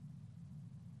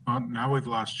 Oh, now we've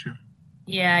lost you.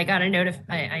 Yeah, I got a note.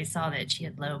 I saw that she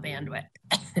had low bandwidth.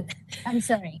 I'm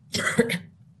sorry.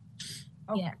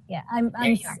 Yeah.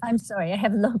 I'm sorry. I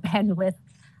have low bandwidth.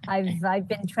 I've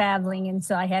been traveling, and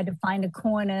so I had to find a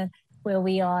corner where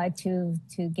we are to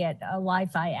get a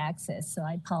Wi-Fi access. So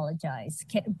I apologize.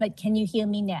 But can you hear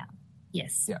me now?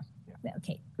 Yes. Yeah.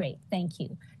 Okay, great. Thank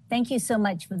you. Thank you so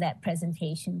much for that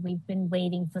presentation. We've been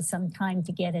waiting for some time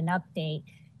to get an update,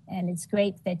 and it's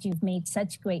great that you've made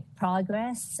such great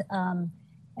progress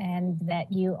and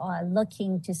that you are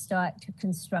looking to start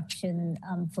construction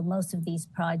for most of these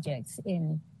projects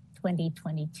in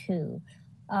 2022.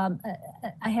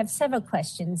 I have several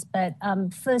questions, but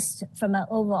first, from an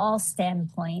overall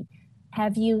standpoint,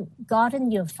 have you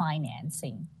gotten your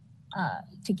financing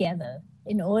together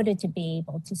in order to be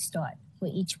able to start for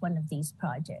each one of these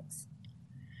projects?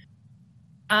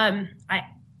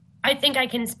 I think I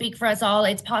can speak for us all.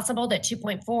 It's possible that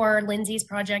 2.4, Lindsay's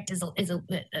project, is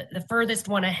the furthest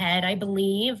one ahead, I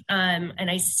believe. And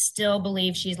I still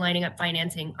believe she's lining up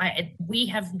financing. We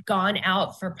have gone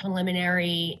out for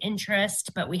preliminary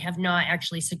interest, but we have not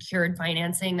actually secured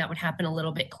financing. That would happen a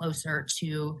little bit closer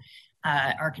to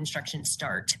our construction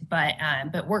start, but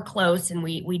we're close, and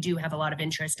we do have a lot of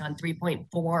interest on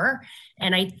 3.4.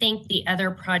 And I think the other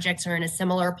projects are in a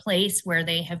similar place where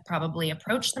they have probably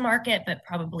approached the market, but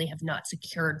probably have not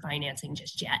secured financing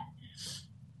just yet,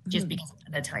 just because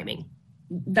of the timing.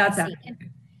 That's accurate.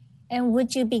 And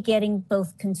would you be getting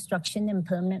both construction and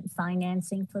permanent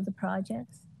financing for the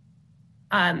projects?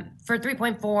 For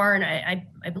 3.4, and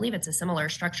I believe it's a similar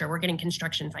structure, we're getting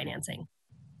construction financing.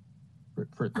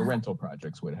 For the rental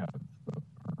projects would have a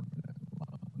permanent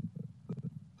loan.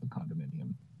 The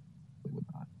condominium would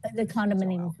not. The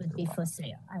condominiums would be for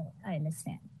sale. I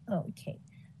understand. Okay.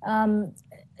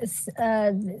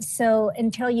 So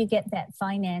until you get that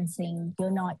financing,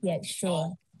 you're not yet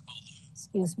sure,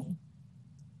 excuse me,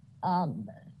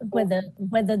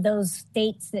 whether those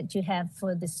dates that you have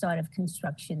for the start of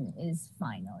construction is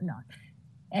fine or not.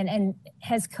 And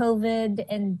has COVID,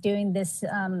 and during this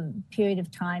period of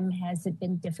time, has it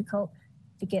been difficult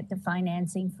to get the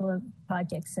financing for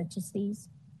projects such as these?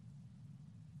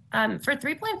 For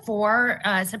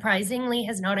 3.4, surprisingly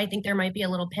has not. I think there might be a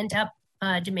little pent up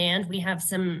demand. We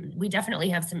definitely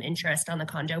have some interest on the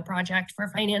condo project for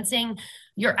financing.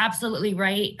 You're absolutely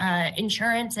right.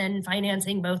 Insurance and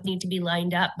financing both need to be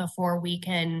lined up before we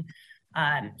can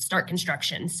start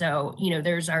construction. So,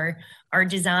 there's our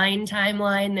design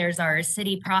timeline, there's our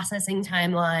city processing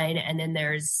timeline, and then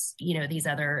there's, these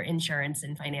other insurance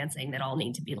and financing that all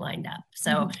need to be lined up.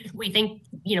 So we think,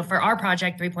 for our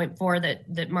project 3.4,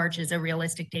 that March is a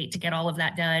realistic date to get all of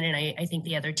that done. And I think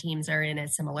the other teams are in a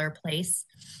similar place.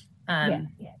 Yeah.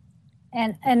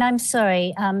 And I'm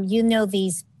sorry, you know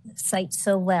these sites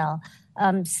so well.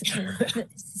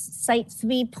 Site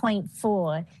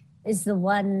 3.4 is the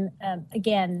one,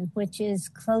 again, which is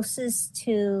closest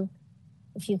to,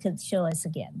 if you could show us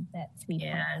again, that 3.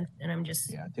 Yeah, and I'm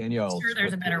just Danielle, sure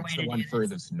there's a better way to do the one this.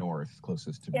 furthest north,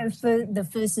 closest to the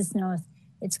furthest north,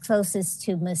 it's closest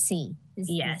to Mercy.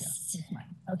 Yes.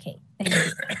 Okay, thank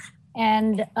you.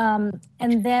 And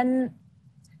then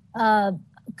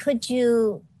could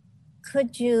you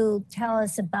tell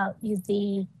us about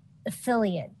the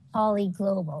affiliate, Poly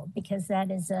Global, because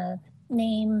that is a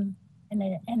name and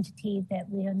an entity that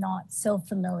we are not so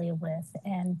familiar with.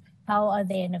 And how are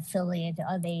they an affiliate?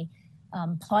 Are they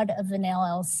part of an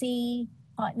LLC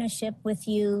partnership with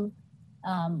you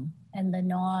and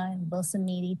Lenore, Wilson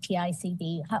Meady,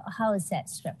 TICD? How is that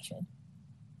structured?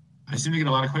 I seem to get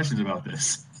a lot of questions about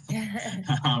this.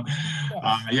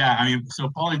 So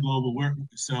Poly Global,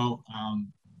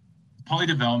 Poly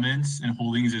Developments and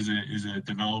Holdings is a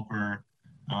developer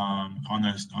on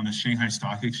the Shanghai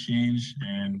Stock Exchange,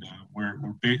 and our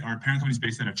parent company is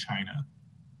based out of China.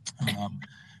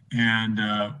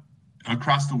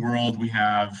 Across the world, we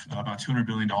have about $200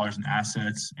 billion in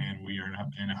assets, and we are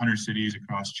in 100 cities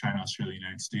across China, Australia,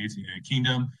 United States, and United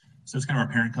Kingdom. So it's kind of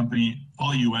our parent company,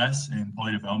 Poly US and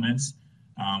Poly Developments.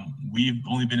 We've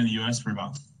only been in the US for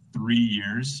about 3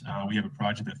 years. We have a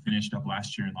project that finished up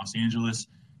last year in Los Angeles,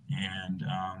 and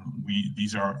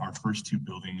these are our first 2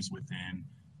 buildings within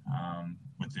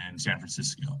San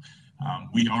Francisco.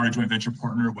 We are a joint venture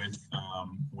partner with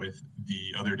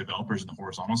the other developers in the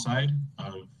horizontal side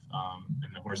of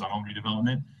in the horizontal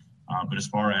redevelopment. But as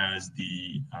far as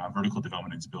the vertical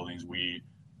development of buildings,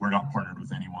 we're not partnered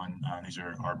with anyone. These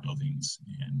are our buildings,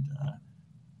 and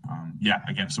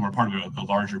again, so we're part of a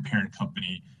larger parent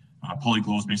company. Poly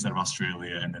Global is based out of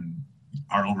Australia, and then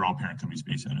our overall parent company is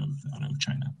based out of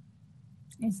China.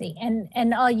 I see.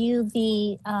 And are you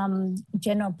the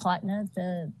general partner,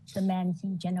 the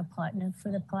managing general partner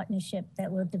for the partnership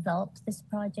that will develop this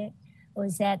project, or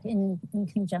is that in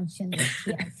conjunction with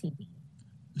TICD?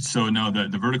 So no,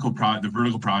 the vertical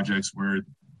projects, we're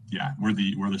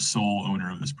the sole owner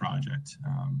of this project.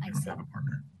 We don't have a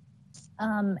partner.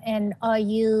 And are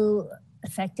you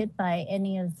affected by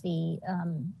any of the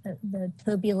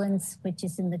turbulence which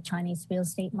is in the Chinese real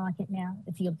estate market now,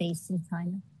 if you're based in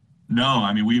China? No,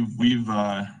 I mean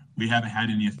we haven't had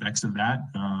any effects of that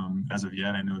as of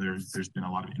yet. I know there's been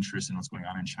a lot of interest in what's going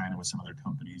on in China with some other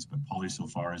companies, but Poly so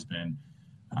far has been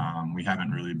we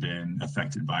haven't really been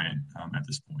affected by it at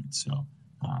this point. So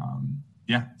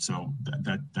so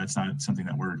that's not something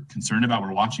that we're concerned about.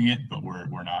 We're watching it, but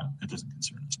we're not. It doesn't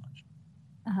concern us much.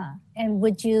 And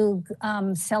would you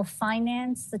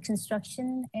self-finance the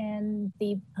construction and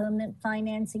the permanent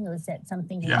financing, or is that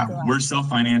something? We're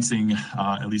self-financing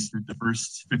at least the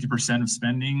first 50% of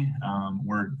spending.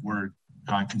 We're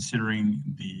considering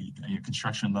the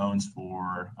construction loans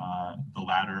for the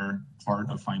latter part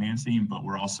of financing, but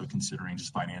we're also considering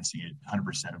just financing it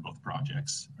 100% of both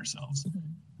projects ourselves.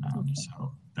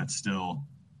 So that's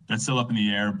still up in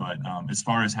the air, but as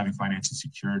far as having financing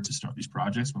secured to start these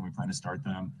projects, when we plan to start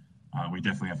them, we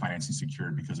definitely have financing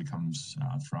secured because it comes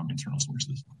from internal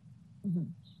sources.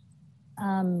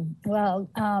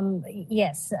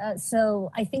 Yes.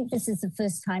 So I think this is the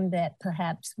first time that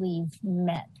perhaps we've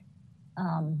met,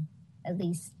 at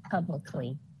least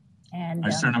publicly. And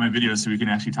I turned on my video so we can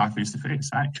actually talk face to face.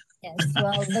 Hi. Yes.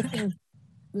 Well,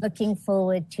 looking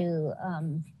forward to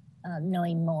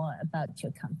knowing more about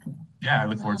your company. Yeah, I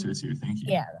look forward to it too. Thank you.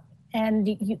 Yeah. And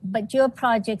but your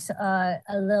projects are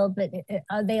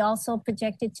are they also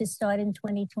projected to start in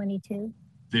 2022?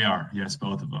 They are, yes,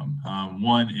 both of them.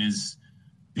 One is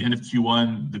the end of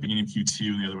Q1, the beginning of Q2,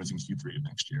 and the other one's in Q3 of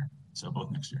next year. So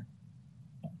both next year.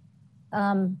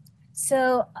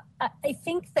 So I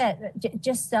think that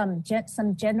just some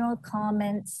general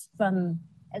comments from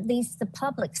at least the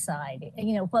public side.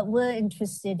 What we're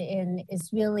interested in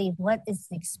is really what is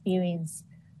the experience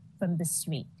from the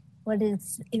street? What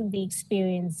is the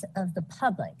experience of the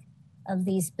public of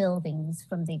these buildings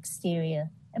from the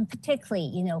exterior? And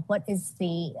particularly,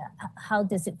 how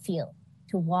does it feel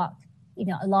to walk,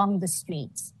 along the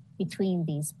streets between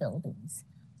these buildings?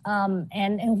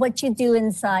 And what you do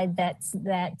inside, that's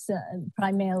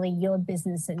primarily your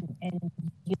business and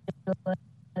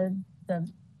the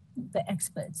the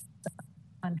experts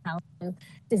on how to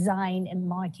design and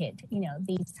market,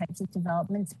 these types of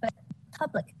developments, but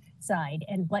public side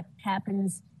and what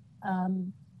happens,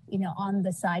 on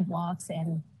the sidewalks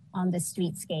and on the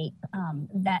streetscape.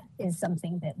 That is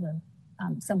something that we're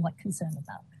somewhat concerned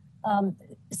about.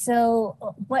 So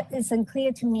what is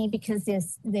unclear to me, because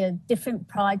there are different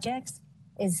projects,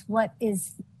 is what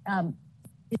is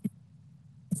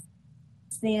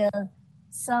there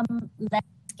some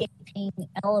landscaping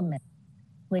element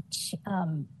which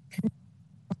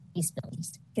these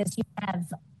buildings, because you have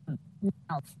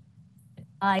now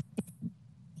 5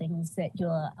 things that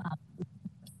you're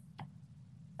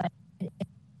but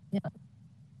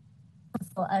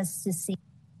for us to see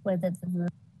whether the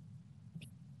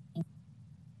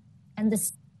and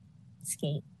the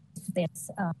scape there's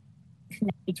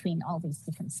connect between all these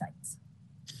different sites.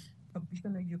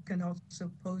 Commissioner, you can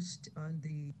also post on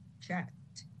the chat.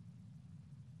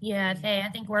 Yeah, Faye, I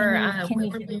think we're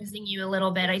losing you a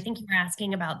little bit. I think you were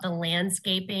asking about the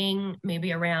landscaping,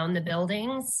 maybe around the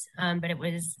buildings, but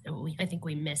I think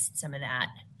we missed some of that.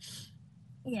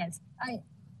 Yes,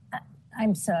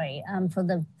 I'm sorry for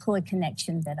the poor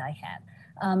connection that I had.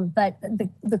 But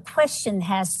the question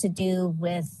has to do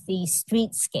with the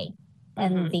streetscape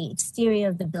and the exterior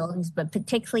of the buildings, but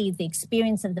particularly the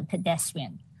experience of the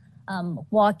pedestrian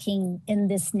walking in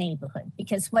this neighborhood,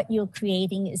 because what you're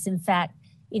creating is, in fact,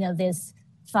 there's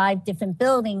 5 different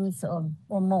buildings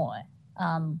or more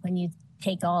when you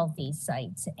take all of these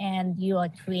sites, and you are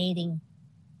creating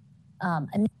a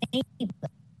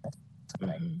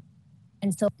neighborhood.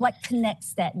 And so what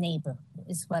connects that neighborhood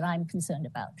is what I'm concerned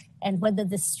about. And whether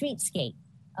the streetscape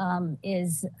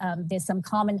there's some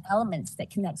common elements that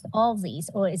connects all of these,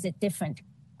 or is it different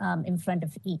in front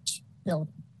of each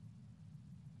building?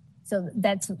 So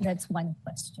that's one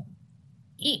question.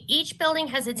 Each building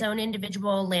has its own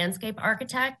individual landscape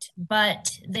architect,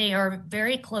 but they are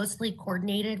very closely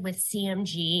coordinated with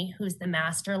CMG, who's the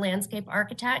master landscape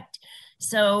architect.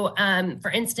 So for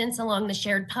instance, along the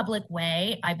shared public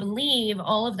way, I believe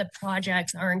all of the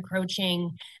projects are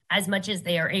encroaching as much as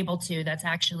they are able to. That's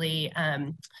actually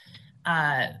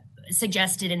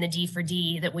suggested in the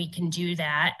D4D that we can do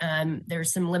that.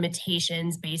 There's some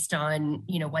limitations based on,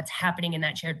 what's happening in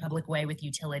that shared public way with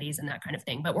utilities and that kind of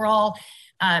thing. But we're all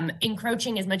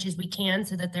encroaching as much as we can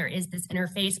so that there is this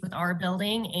interface with our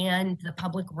building and the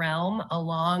public realm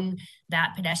along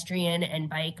that pedestrian and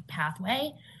bike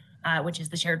pathway, which is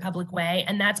the shared public way.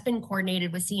 And that's been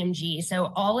coordinated with CMG.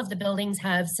 So all of the buildings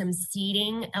have some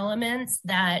seating elements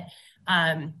that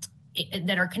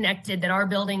are connected, that our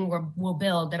building will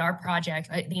build, that our project,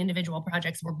 the individual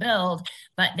projects will build,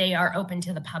 but they are open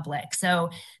to the public. So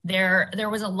there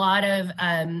was a lot of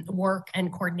work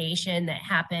and coordination that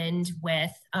happened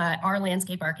with our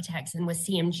landscape architects and with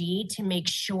CMG to make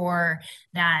sure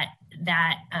that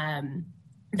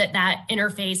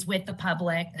interface with the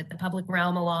public, that the public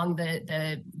realm along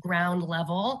the ground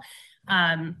level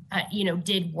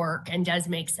did work and does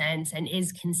make sense and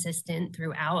is consistent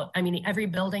throughout. I mean, every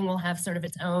building will have sort of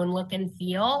its own look and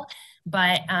feel,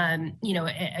 but,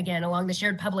 again, along the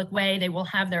shared public way, they will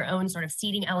have their own sort of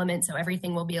seating element. So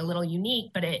everything will be a little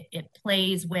unique, but it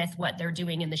plays with what they're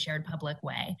doing in the shared public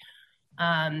way.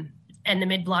 And the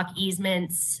mid-block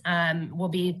easements will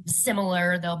be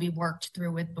similar. They'll be worked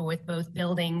through with both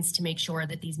buildings to make sure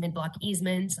that these mid-block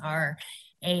easements are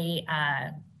a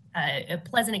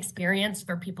pleasant experience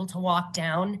for people to walk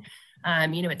down.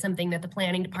 It's something that the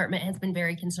planning department has been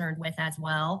very concerned with as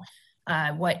well,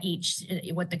 what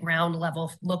the ground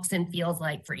level looks and feels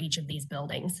like for each of these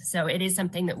buildings. So it is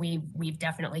something that we've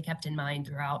definitely kept in mind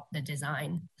throughout the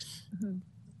design.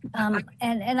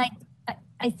 And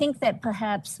I think that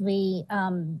perhaps we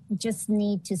just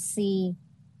need to see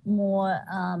more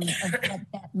of what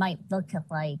that might look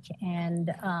like and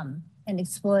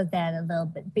explore that a little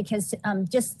bit, because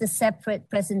just the separate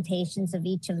presentations of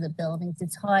each of the buildings,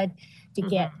 it's hard to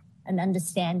get an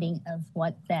understanding of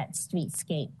what that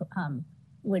streetscape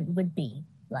would be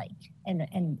like.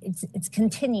 And it's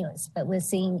continuous, but we're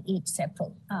seeing each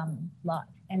separate lot.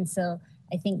 And so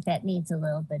I think that needs a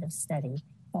little bit of study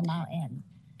from our end.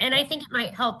 And I think it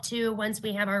might help too, once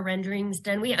we have our renderings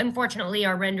done. Unfortunately,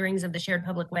 our renderings of the shared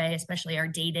public way, especially, are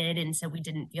dated. And so we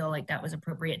didn't feel like that was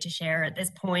appropriate to share at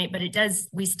this point, but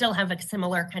we still have a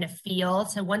similar kind of feel.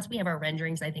 So once we have our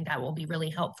renderings, I think that will be really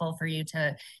helpful for you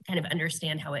to kind of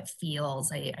understand how it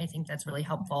feels. I think that's really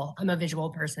helpful. I'm a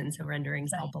visual person, so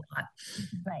renderings help a lot.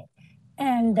 Right.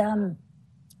 And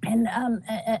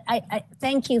I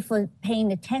thank you for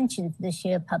paying attention to the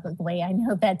shared public way. I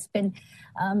know that's been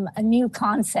a new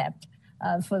concept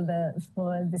for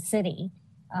the city.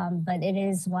 But it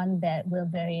is one that we're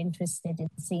very interested in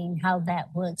seeing how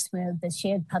that works, where the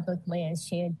shared public way is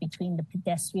shared between the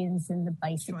pedestrians and the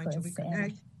bicyclists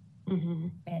and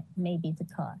maybe the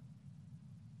car.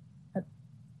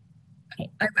 Okay.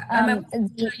 I will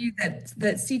tell you that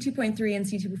C2.3 and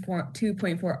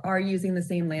C2.4 are using the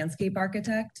same landscape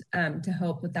architect to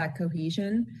help with that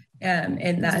cohesion.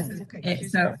 And that's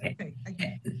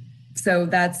so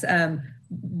that's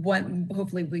one.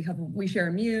 Hopefully we share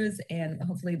a muse, and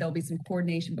hopefully there'll be some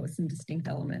coordination, but with some distinct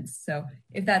elements. So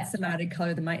if that's some added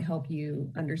color that might help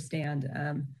you understand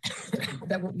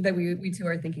that we too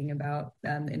are thinking about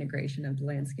the integration of the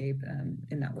landscape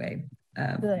in that way.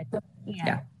 Good.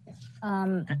 Yeah.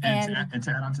 And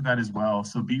to add on to that as well,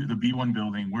 so the B1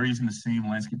 building, we're using the same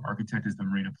landscape architect as the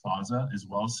Marina Plaza as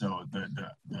well. So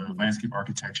the landscape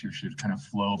architecture should kind of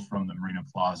flow from the Marina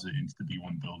Plaza into the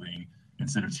B1 building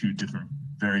instead of two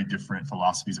very different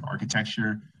philosophies of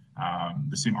architecture.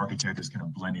 The same architect is kind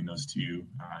of blending those two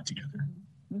together.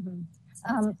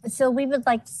 So we would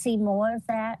like to see more of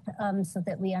that so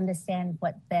that we understand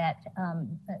what that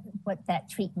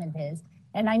treatment is.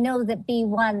 And I know that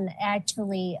B1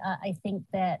 actually, I think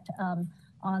that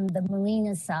on the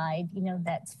marina side,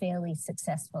 that's fairly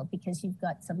successful because you've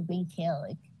got some retail.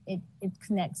 It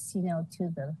connects, to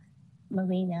the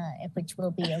marina, which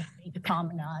will be a great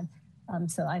promenade.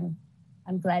 So I'm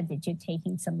glad that you're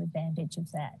taking some advantage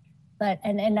of that. But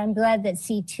and I'm glad that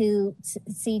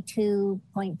C2.2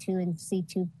 and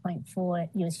C2.4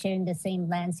 you're sharing the same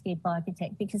landscape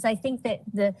architect, because I think that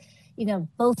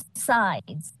both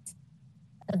sides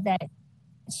of that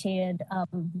shared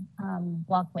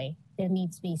walkway, there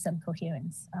needs to be some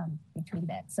coherence between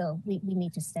that. So we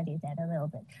need to study that a little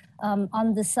bit.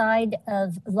 On the side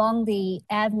of along the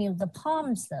Avenue of the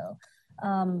Palms, though,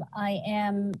 I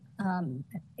am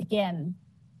again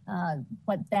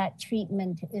what that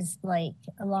treatment is like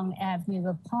along Avenue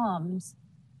of Palms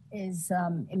is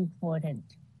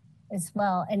important as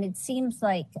well. And it seems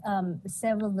like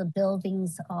several of the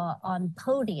buildings are on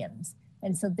podiums.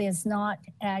 And so there's not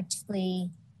actually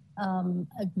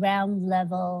a ground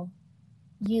level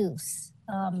use,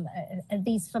 at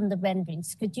least from the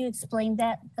renderings. Could you explain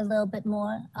that a little bit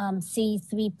more?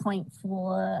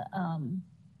 C3.4.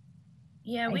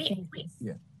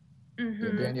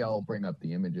 Danielle will bring up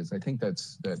the images. I think that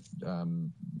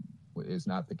is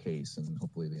not the case, and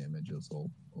hopefully the images will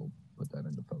put that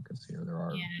into focus here. There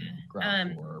are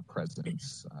ground floor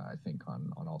presence, I think,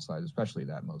 on all sides, especially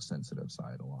that most sensitive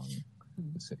side along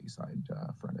the city side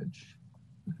frontage.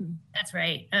 That's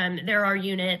right. There are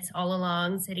units all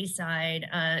along city side.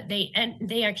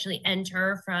 They actually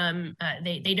enter from.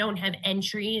 They don't have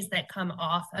entries that come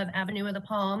off of Avenue of the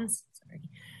Palms. Sorry,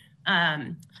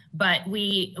 but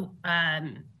we,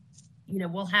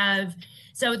 we'll have.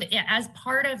 So as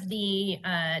part of the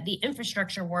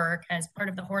infrastructure work, as part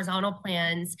of the horizontal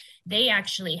plans, they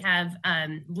actually have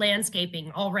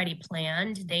landscaping already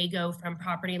planned. They go from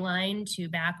property line to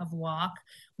back of walk.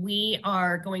 We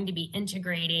are going to be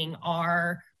integrating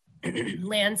our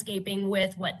landscaping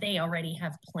with what they already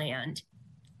have planned.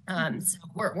 So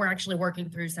we're actually working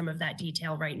through some of that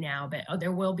detail right now, but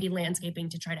there will be landscaping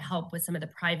to try to help with some of the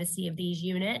privacy of these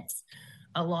units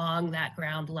along that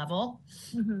ground level.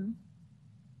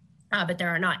 But there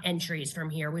are not entries from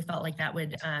here. We felt like that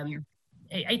would,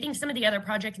 I think some of the other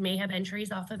projects may have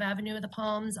entries off of Avenue of the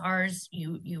Palms. Ours,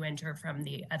 you enter from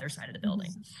the other side of the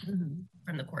building,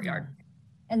 from the courtyard.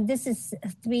 And this is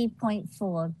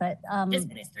 3.4, but this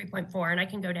one is 3.4, and I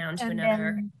can go down to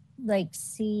another. Then, like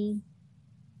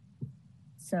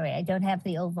sorry, I don't have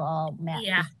the overall map.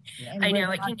 Yeah, I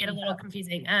know it can get a little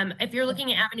confusing. If you're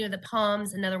looking at Avenue of the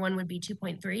Palms, another one would be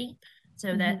 2.3.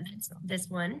 So that's this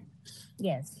one.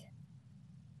 Yes.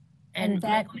 And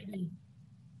that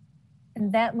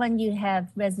one you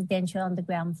have residential on the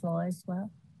ground floor as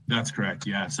well? That's correct,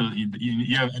 yeah. So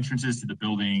you have entrances to the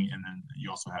building, and then you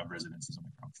also have residences on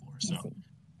the ground floor. So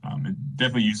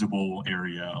definitely usable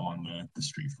area along the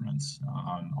street fronts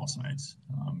on all sides.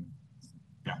 On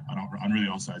really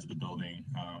all sides of the building.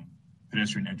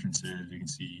 Pedestrian entrances, you can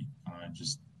see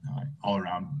just all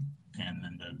around. And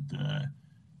then the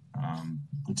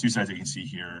two sides that you can see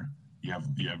here, you have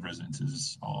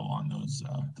residences all along those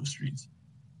streets.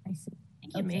 I see. I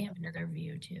think you may have another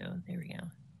view too. There we go.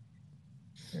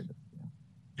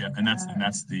 Yeah, and that's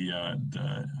the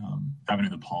Avenue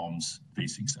of the Palms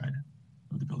facing side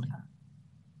of the building.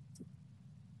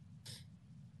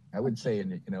 I would say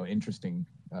an interesting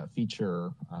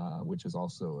feature, which is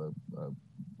also a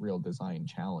real design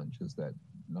challenge, is that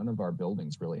none of our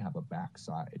buildings really have a back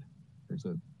side. There's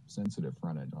a sensitive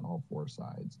frontage on all four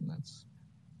sides, and that's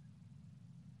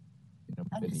been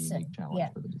a unique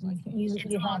challenge for the design team.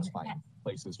 You have find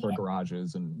places for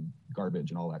garages and garbage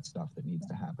and all that stuff that needs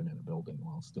to happen in a building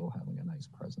while still having a nice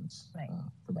presence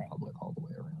for the public all the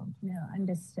way around. No,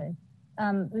 understood.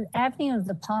 Avenue of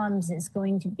the Palms is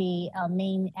going to be our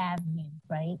main avenue,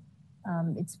 right?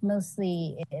 It's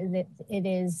mostly, it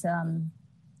is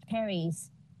carries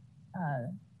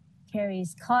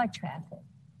car traffic,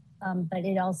 but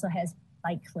it also has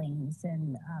bike lanes,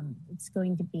 and it's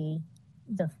going to be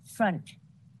the front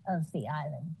of the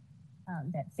island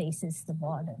that faces the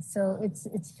water. So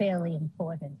it's fairly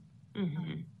important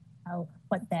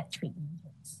what that treatment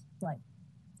is like.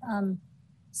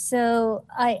 So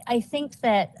I think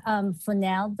that for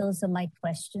now, those are my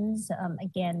questions.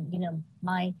 Again,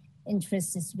 my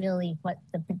interest is really what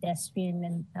the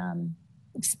pedestrian and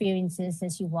experiences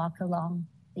as you walk along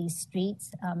these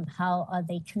streets. How are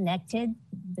they connected?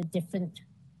 The different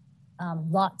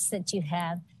lots that you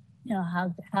have,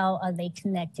 how are they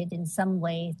connected in some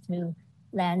way through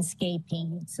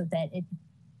landscaping so that it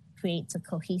creates a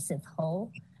cohesive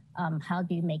whole? How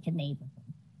do you make a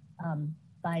neighborhood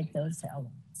by those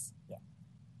elements? Yeah.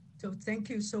 So thank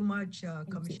you so much,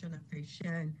 Commissioner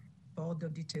Feishan, for all the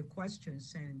detailed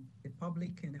questions, and the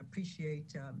public can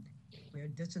appreciate where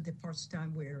this is the first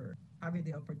time we're having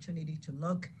the opportunity to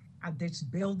look at these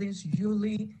buildings.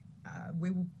 Usually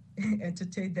we will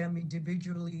entertain them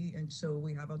individually, and so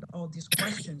we have all these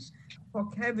questions. For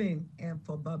Kevin and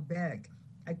for Babek,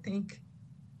 I think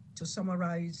to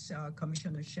summarize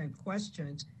Commissioner Shen's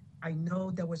questions, I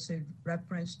know there was a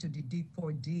reference to the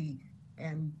D4D,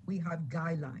 and we have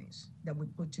guidelines that we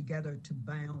put together to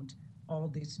bound all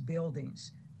these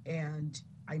buildings. And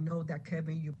I know that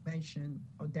Kevin, you mentioned,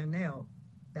 or Danielle,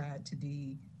 that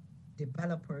the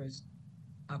developers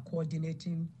are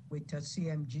coordinating with the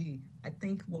CMG. I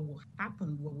think what will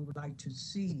happen, what we would like to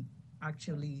see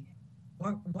actually,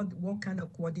 what kind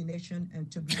of coordination,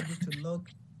 and to be able to look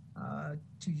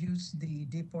to use the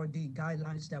D4D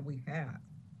guidelines that we have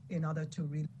in order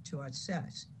to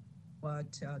assess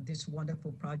what this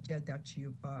wonderful project that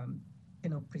you've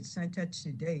presented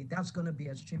today. That's going to be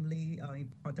extremely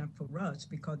important for us,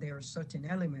 because there are certain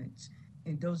elements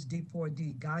in those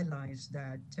D4D guidelines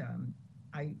that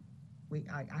I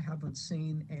haven't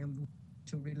seen, and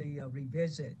to really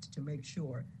revisit to make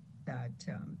sure that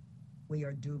we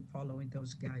are following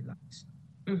those guidelines.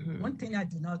 One thing I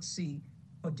do not see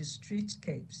for the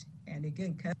streetscapes, and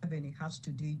again, Kevin, it has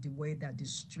to do the way that the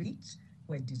streets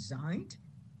were designed,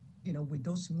 with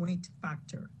those wind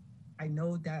factor. I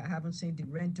know that I haven't seen the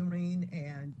rendering,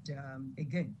 and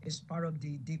again, it's part of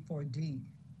the D4D.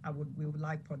 We would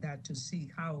like for that to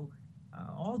see how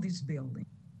all these buildings,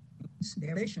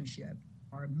 their relationship,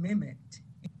 are mimicked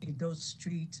in those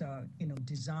street,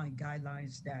 design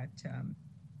guidelines that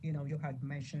you had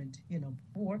mentioned,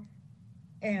 before.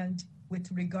 And with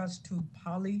regards to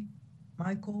Poly,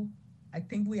 Michael, I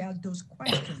think we asked those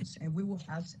questions, and we will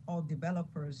ask all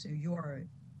developers. You are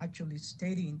actually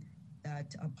stating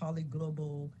that Poly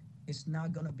Global is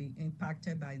not going to be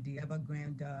impacted by the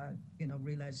Evergrande,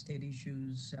 real estate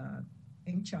issues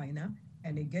in China.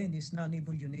 And again, it's not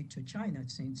even unique to China,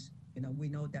 since we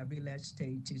know that real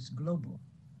estate is global,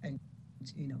 and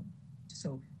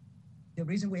so the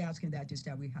reason we're asking that is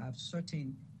that we have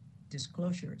certain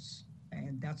disclosures,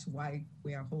 and that's why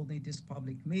we are holding these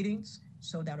public meetings,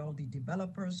 so that all the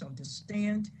developers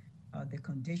understand the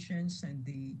conditions and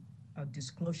the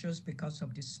disclosures, because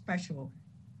of the special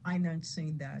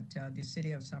financing that the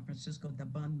city of San Francisco, the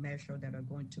bond measure that are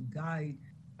going to guide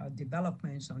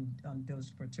developments on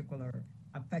those particular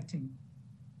affecting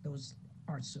those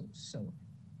parcels. So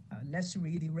let's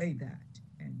reiterate that,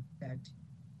 and that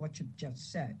what you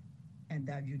just said, and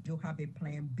that you do have a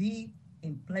plan B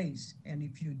in place. And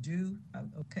if you do,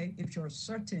 if you're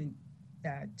certain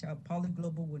that Poly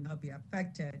Global will not be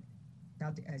affected,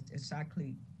 that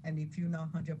exactly. And if you're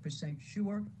not 100%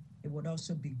 sure, it would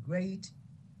also be great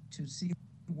to see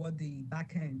what the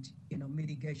back end,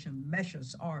 mitigation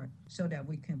measures are, so that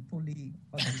we can fully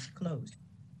disclose.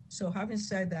 So having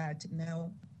said that,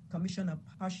 now, Commissioner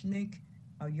Poshnick,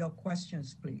 your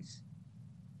questions, please.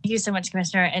 Thank you so much,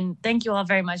 Commissioner, and thank you all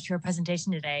very much for your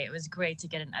presentation today. It was great to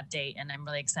get an update, and I'm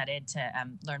really excited to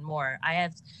learn more. I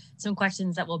have some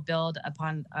questions that will build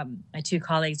upon my two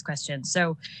colleagues' questions.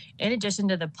 So in addition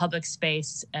to the public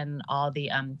space and all the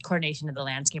coordination of the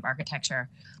landscape architecture,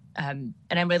 and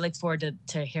I really look forward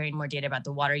to hearing more data about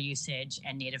the water usage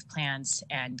and native plants,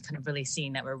 and kind of really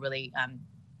seeing that we're really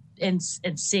in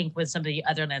sync with some of the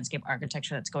other landscape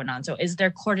architecture that's going on. So is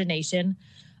there coordination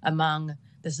among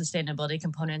the sustainability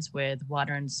components with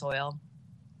water and soil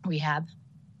rehab?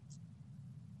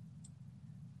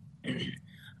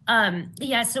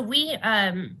 Yeah, so we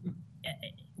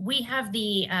have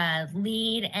the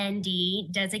lead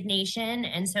ND designation,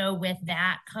 and so with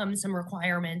that comes some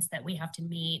requirements that we have to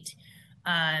meet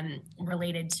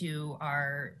related to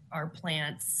our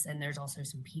plants, and there's also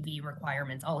some PV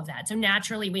requirements, all of that. So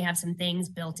naturally, we have some things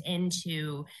built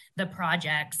into the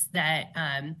projects that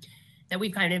that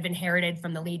we've kind of inherited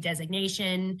from the lead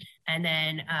designation. And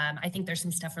then I think there's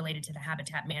some stuff related to the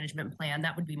habitat management plan.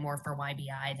 That would be more for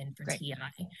YBI than for TI.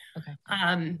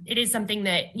 Okay. It is something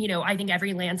that, you know, I think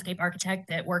every landscape architect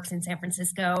that works in San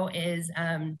Francisco is,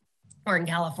 or in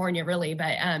California really,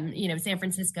 but, you know, San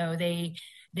Francisco,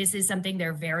 this is something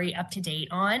they're very up to date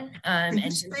on. Can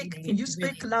you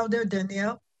speak louder,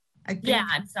 Danielle? I think yeah,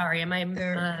 I'm sorry. Am I,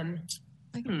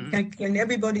 can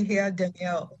everybody hear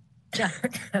Danielle?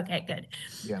 Okay, good.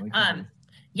 Yeah.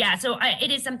 Yeah, so it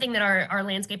is something that our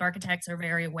landscape architects are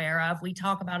very aware of. We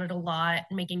talk about it a lot,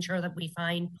 making sure that we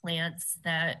find plants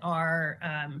that are,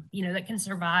 you know, that can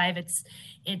survive. It's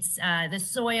the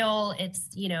soil, it's,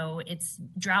 you know, it's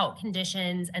drought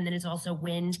conditions, and then it's also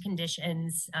wind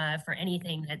conditions for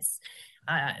anything that's,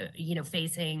 you know,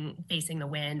 facing the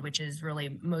wind, which is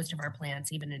really most of our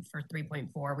plants. Even for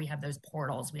 3.4, we have those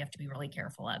portals we have to be really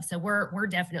careful of. So we're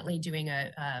definitely doing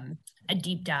a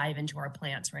deep dive into our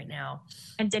plants right now.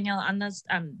 And Danielle, on those,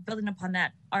 building upon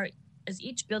that, is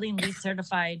each building LEED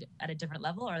certified at a different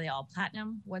level? Or are they all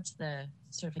platinum? What's the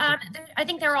certification? I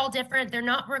think they're all different. They're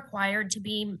not required to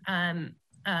be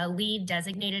LEED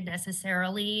designated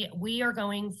necessarily. We are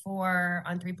going for,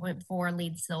 on 3.4,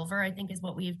 LEED silver, I think is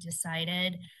what we've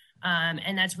decided.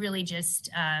 And that's really just,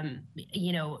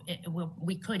 you know,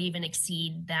 we could even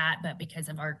exceed that, but because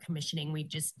of our commissioning, we've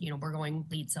just, you know, we're going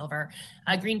LEED silver.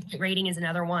 Green Point rating is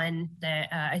another one that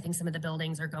I think some of the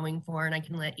buildings are going for, and I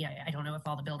can let, yeah, I don't know if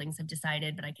all the buildings have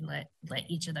decided, but I can let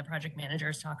each of the project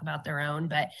managers talk about their own,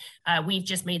 but we've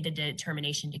just made the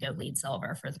determination to go LEED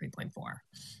silver for 3.4.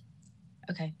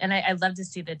 Okay, and I'd love to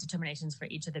see the determinations for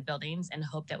each of the buildings and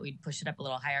hope that we'd push it up a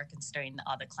little higher considering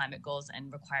all the climate goals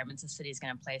and requirements the city is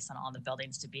going to place on all the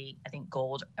buildings to be, I think,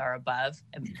 gold or above.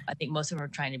 And I think most of them are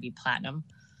trying to be platinum.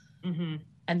 Mm-hmm.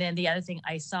 And then the other thing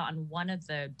I saw on one of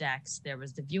the decks, there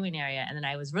was the viewing area, and then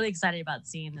I was really excited about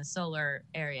seeing the solar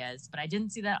areas, but I didn't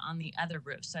see that on the other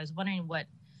roof. So I was wondering what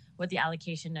the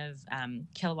allocation of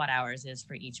kilowatt hours is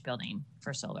for each building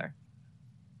for solar.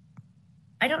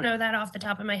 I don't know that off the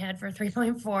top of my head for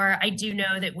 3.4. I do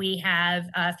know that we have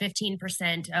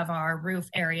 15% of our roof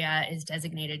area is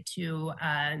designated to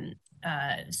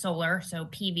solar, so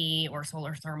PV or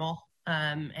solar thermal.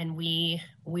 And we've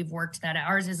worked that.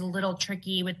 Ours is a little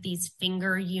tricky with these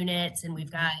finger units, and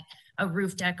we've got a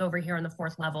roof deck over here on the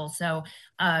 4th level. So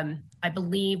I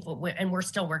believe, and we're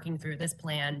still working through this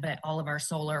plan, but all of our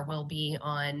solar will be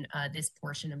on this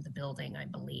portion of the building, I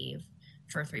believe,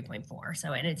 for 3.4.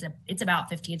 So, and it's about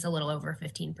 15, it's a little over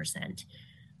 15%.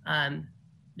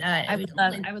 I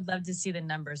would love to see the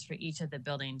numbers for each of the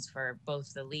buildings for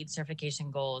both the LEED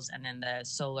certification goals and then the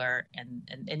solar and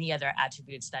any other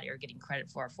attributes that you're getting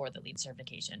credit for the LEED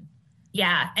certification.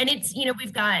 Yeah, and it's, you know,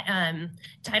 we've got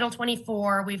Title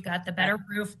 24, we've got the Better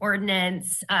Roof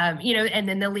Ordinance, you know, and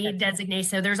then the LEED designation.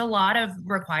 So there's a lot of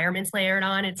requirements layered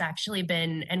on. It's actually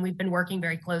been, and we've been working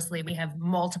very closely. We have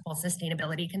multiple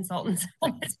sustainability consultants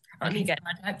on these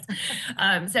projects.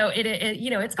 So it, you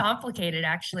know, it's complicated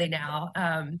actually now.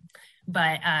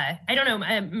 But I don't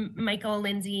know, Michael,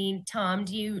 Lindsay, Tom,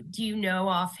 do you know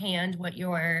offhand what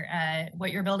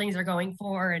your buildings are going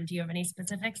for, and do you have any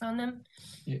specifics on them?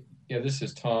 Yeah, this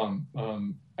is Tom.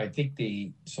 I think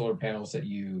the solar panels that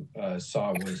you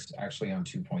saw was actually on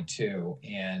 2.2.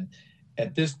 And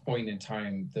at this point in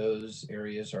time, those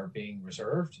areas are being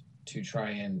reserved to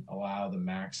try and allow the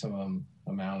maximum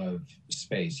amount of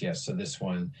space. Yes, so this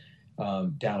one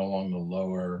down along the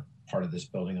lower part of this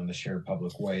building on the shared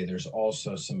public way, there's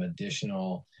also some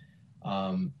additional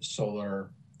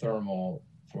solar thermal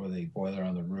for the boiler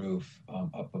on the roof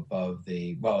up above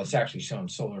the, well, it's actually shown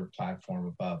solar platform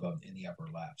above in the upper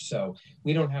left. So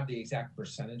we don't have the exact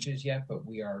percentages yet, but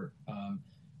we are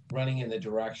running in the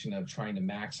direction of trying to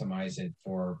maximize it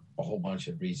for a whole bunch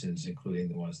of reasons, including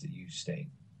the ones that you state.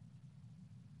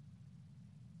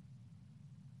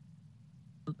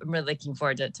 I'm really looking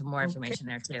forward to more information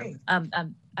there too. And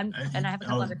I have a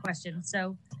couple other questions.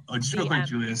 So just real quick,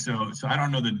 Julia. So I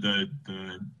don't know the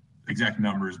exact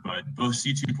numbers, but both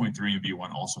C2.3 and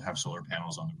V1 also have solar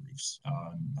panels on the roofs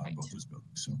on both those buildings.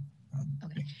 So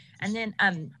okay. And then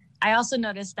I also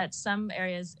noticed that some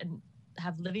areas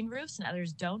have living roofs and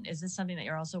others don't. Is this something that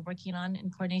you're also working on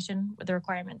in coordination with the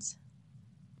requirements?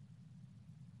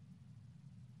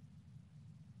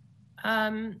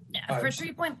 For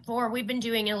 3.4, we've been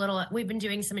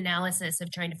doing some analysis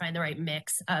of trying to find the right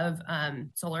mix of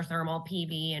solar thermal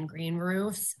PV and green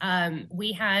roofs.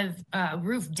 We have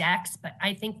roof decks, but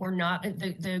I think we're not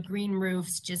the green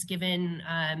roofs, just given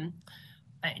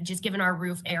our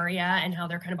roof area and how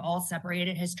they're kind of all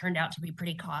separated, has turned out to be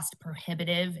pretty cost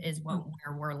prohibitive, is where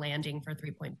we're landing for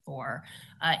 3.4.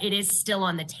 It is still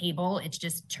on the table. It's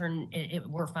just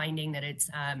we're finding that it's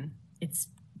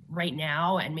right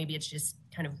now, and maybe it's just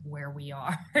kind of where we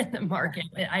are in the market.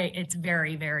 It's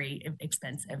very, very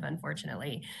expensive,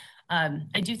 unfortunately.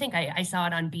 I do think I saw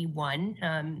it on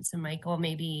B1. So Michael,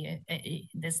 maybe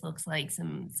this looks like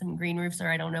some green roofs, or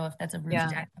I don't know if that's a roof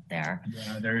deck up there.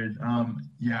 Yeah, there is.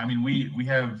 I mean, we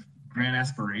have grand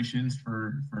aspirations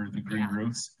for the green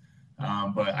roofs,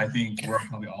 but I think we're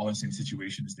probably all in the same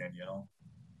situation as Danielle.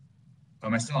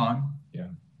 Am I still on? Yeah.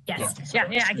 Yes. Yeah,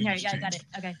 I can hear you. Yeah, I got it.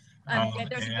 Okay.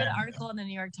 There's a good article in the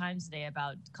New York Times today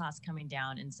about costs coming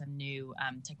down and some new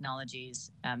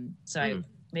technologies. I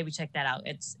maybe check that out.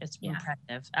 It's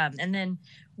impressive. And then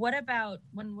what about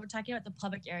when we're talking about the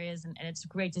public areas, and it's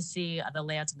great to see the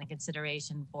layouts and the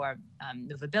consideration for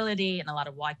movability and a lot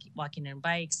of walking and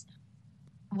bikes.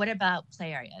 What about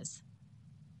play areas?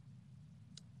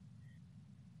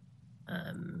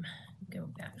 Go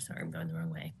back. Sorry, I'm going the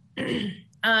wrong way.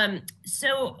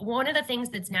 So one of the things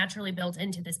that's naturally built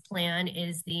into this plan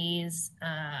is these,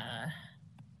 let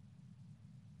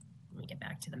me get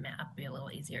back to the map, it'll be a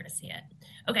little easier to see it.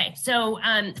 Okay, so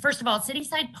first of all,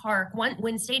 Cityside Park,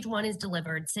 when stage 1 is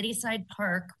delivered, Cityside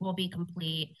Park will be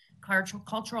complete,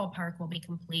 Cultural Park will be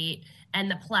complete,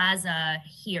 and the plaza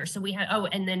here. So we have,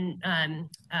 and then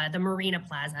the Marina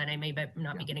Plaza, and I may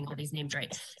not be getting all these names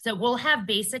right. So we'll have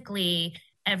basically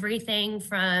everything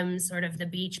from sort of the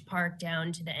beach park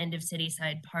down to the end of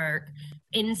Cityside Park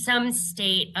in some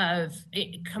state of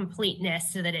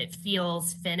completeness so that it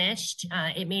feels finished.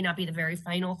 It may not be the very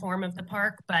final form of the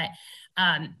park, but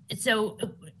so,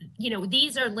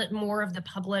 these are more of the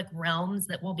public realms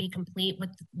that will be complete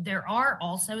with. There are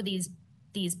also these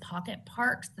pocket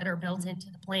parks that are built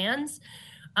into the plans.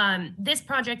 This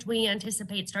project, we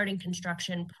anticipate starting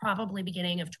construction probably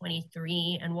beginning of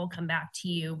 23, and we'll come back to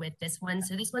you with this one.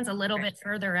 So this one's a little bit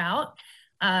further out,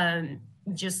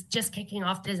 just kicking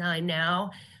off design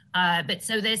now. But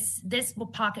so this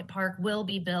pocket park will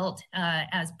be built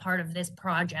as part of this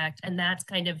project, and that's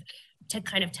to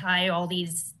tie all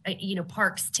these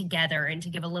parks together and to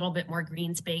give a little bit more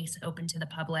green space open to the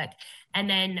public. And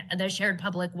then the shared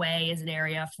public way is an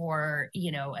area for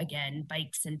again,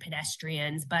 bikes and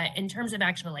pedestrians. But in terms of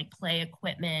actual play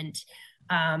equipment,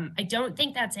 I don't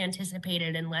think that's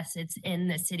anticipated unless it's in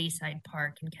the Cityside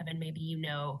Park. And Kevin, maybe you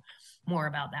know more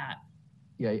about that.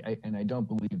 Yeah, and I don't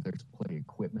believe there's a play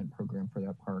equipment program for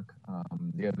that park.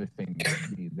 The other thing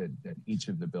would be that each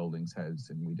of the buildings has,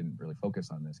 and we didn't really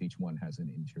focus on this, each one has an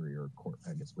interior court,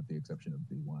 I guess with the exception of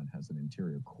B1, has an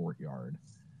interior courtyard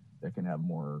that can have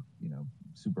more,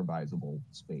 supervisable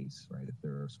space, right? If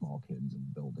there are small kids in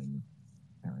the building,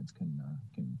 parents can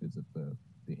visit the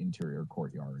interior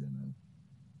courtyard.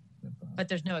 But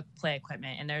there's no play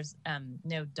equipment, and there's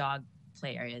no dog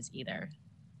play areas either.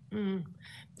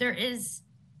 There is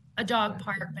a dog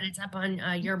park, but it's up on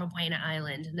Yerba Buena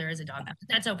Island, and there is a dog park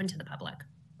that's open to the public.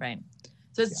 Right.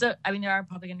 So I mean, there are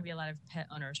probably going to be a lot of pet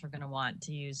owners who are going to want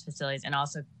to use facilities, and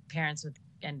also parents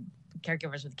and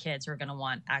caregivers with kids who are going to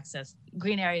want access.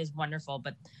 Green area is wonderful,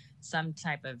 but some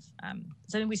type of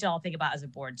something we should all think about as a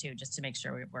board too, just to make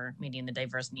sure we're meeting the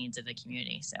diverse needs of the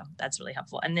community. So that's really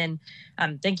helpful. And then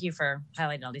thank you for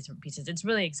highlighting all these different pieces. It's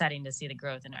really exciting to see the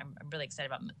growth, and I'm really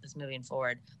excited about this moving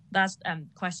forward. Last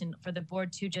question for the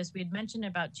board too, we had mentioned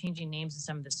about changing names of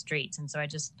some of the streets. And so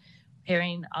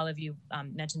hearing all of you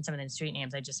mention some of the street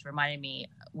names, I just reminded me,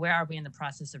 where are we in the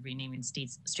process of renaming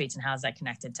streets, and how is that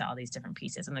connected to all these different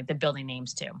pieces, and the building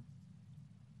names too?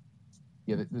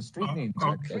 Yeah, the street names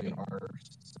actually are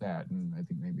set, and I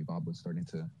think maybe Bob was starting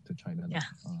to chime in on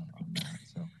that.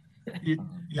 So,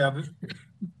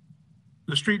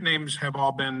 the street names have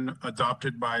all been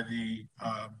adopted by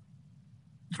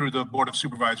through the Board of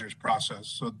Supervisors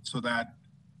process. So that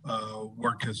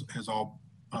work has all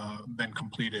been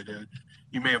completed.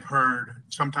 You may have heard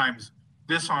sometimes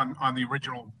this on the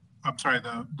original. I'm sorry,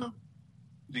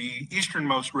 the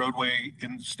easternmost roadway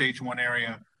in Stage 1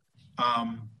 area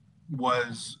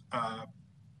was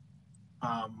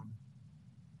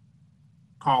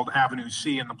called Avenue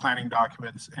C in the planning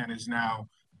documents, and is now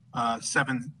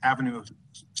 7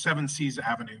 Seas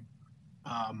Avenue.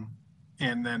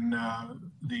 And then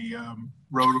the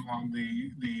road along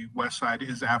the west side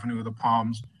is Avenue of the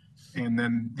Palms. And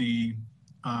then the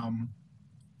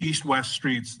east-west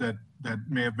streets that that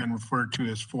may have been referred to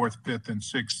as 4th, 5th, and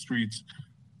 6th Streets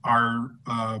are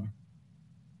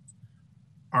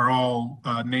all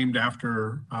named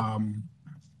after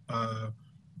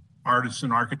artists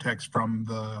and architects from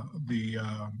the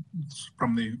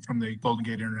Golden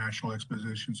Gate International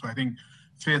Exposition. So I think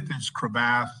 5th is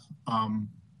Cravath.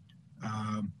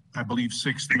 I believe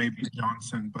 6th may be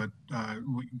Johnson, but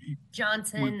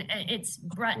Johnson. It's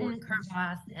Breton,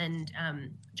 Cravath, and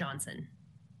Johnson.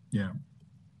 Yeah.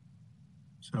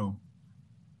 So.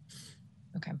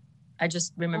 Okay. I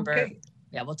just remember. Okay.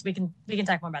 Yeah. Well, we can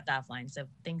talk more about that offline. So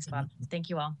thanks, Bob. Thank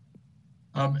you all.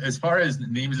 As far as the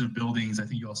names of buildings, I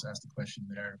think you also asked a question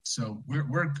there. So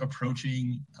we're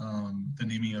approaching the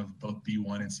naming of both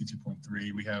B1 and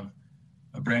C2.3. We have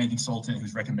a branding consultant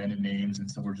who's recommended names,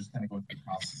 and so we're just kind of going through the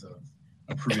process of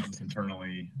approving this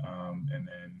internally, and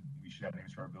then we should have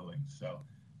names for our buildings. So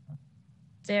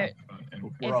and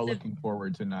we're all looking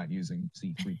forward to not using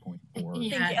C3.4.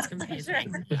 Yeah, it's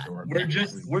confusing. We're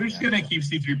just gonna keep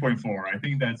C3.4. I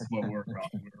think that's what we're gonna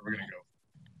go.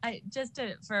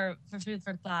 For food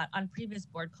for thought, on previous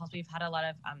board calls, we've had a lot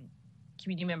of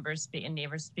community members and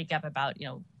neighbors speak up about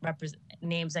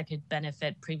names that could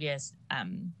benefit previous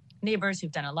neighbors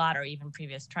who've done a lot, or even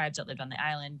previous tribes that lived on the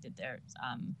island. There's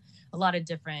a lot of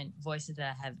different voices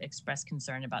that have expressed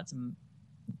concern about some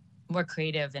more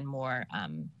creative and more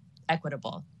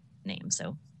equitable names.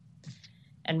 So,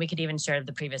 and we could even share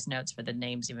the previous notes for the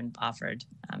names even offered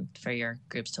for your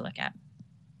groups to look at.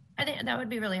 I think that would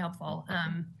be really helpful.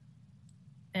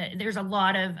 There's a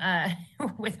lot of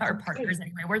with our partners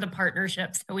anyway. We're the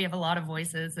partnership, so we have a lot of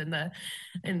voices in the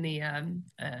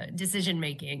decision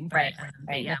making. Right.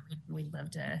 But yeah, we'd love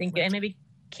to. Thank you. And maybe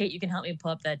Kate, you can help me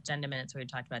pull up the agenda minutes where we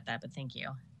talked about that. But thank you.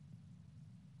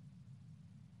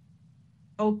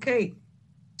 Okay.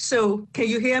 So can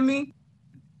you hear me?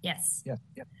 Yes. Yeah.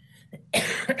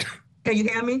 Can you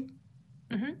hear me?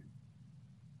 Mm-hmm.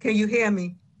 Can you hear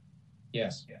me?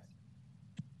 Yes.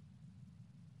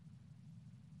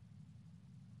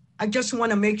 I just want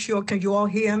to make sure, can you all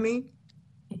hear me?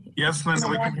 Yes, Linda,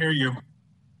 we can hear you.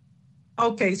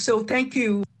 Okay, so thank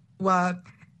you.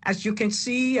 As you can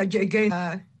see, again,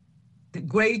 the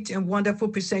great and wonderful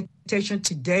presentation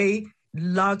today.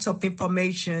 Lots of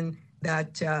information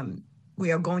that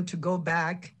we are going to go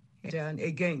back. And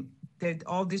again, that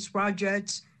all these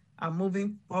projects are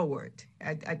moving forward.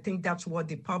 I think that's what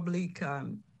the public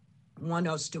want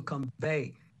us to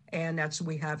convey. And as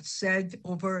we have said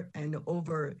over and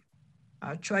over,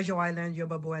 Treasure Island,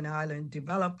 Yuba Buena Island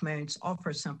developments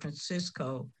offer San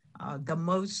Francisco the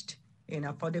most in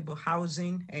affordable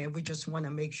housing. And we just want to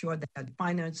make sure that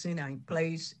financing are in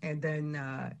place. And then,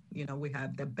 we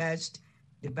have the best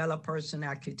developers and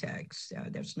architects.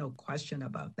 There's no question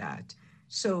about that.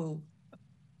 So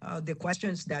the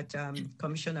questions that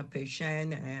Commissioner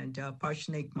Pechin and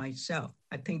Parshnik, myself,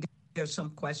 I think there's some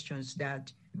questions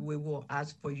that we will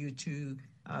ask for you to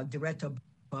direct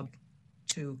Bob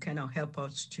to kind of help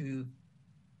us to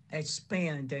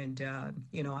expand and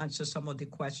answer some of the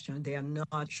questions. They are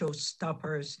not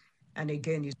showstoppers, and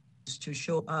again, it's to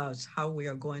show us how we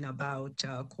are going about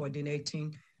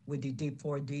coordinating with the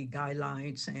D4D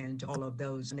guidelines and all of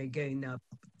those. And again,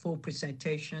 full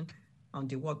presentation on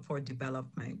the workforce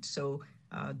development. So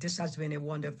this has been a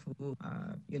wonderful,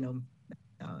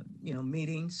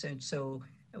 meetings, and so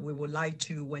we would like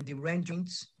to, when the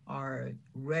renderings are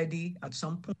ready at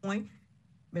some point,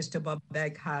 Mr. Bob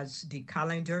Beck has the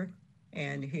calendar,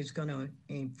 and he's going to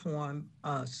inform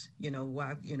us,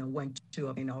 when to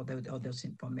obtain all this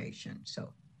information.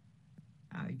 So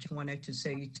I just wanted to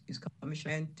say,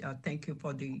 Commissioner, thank you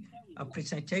for the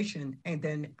presentation. And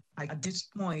then at this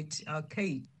point,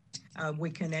 Kate, we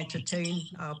can entertain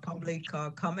public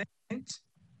comment.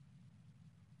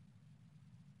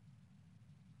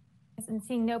 And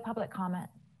seeing no public comment.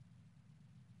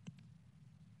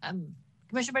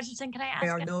 Commissioner Richardson, can I ask?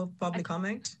 There are no public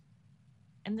comments.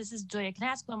 And this is Julia. Can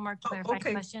I ask one more clarifying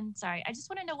question? Sorry, I just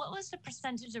want to know, what was the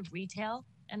percentage of retail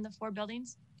in the 4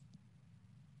 buildings?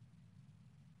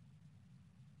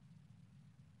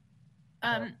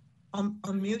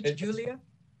 Unmute, Julia.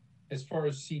 As far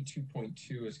as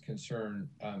C2.2 is concerned,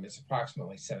 it's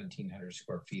approximately 1,700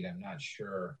 square feet. I'm not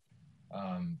sure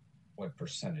what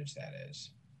percentage that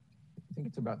is. I think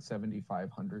it's about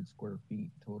 7,500 square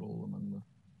feet total among the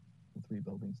 3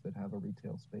 buildings that have a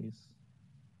retail space.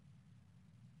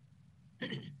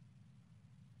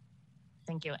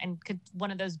 Thank you. And could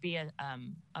one of those be a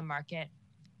market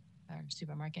or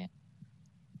supermarket?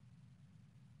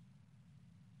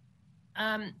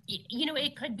 You know,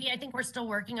 it could be, I think we're still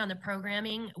working on the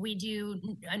programming. We do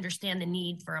understand the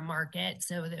need for a market.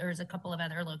 So there's a couple of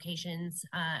other locations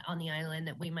on the island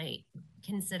that we might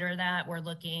consider that. We're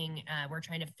looking, we're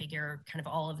trying to figure kind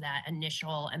of all of that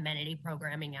initial amenity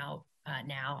programming out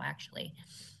now, actually.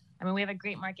 I mean, we have a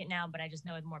great market now, but I just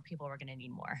know with more people, we're going to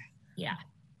need more. Yeah,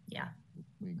 yeah.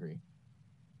 We agree.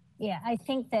 Yeah, I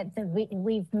think that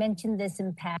we've mentioned this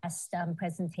in past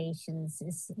presentations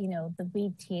is, you know, the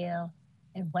retail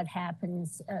and what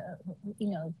happens, you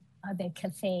know, are there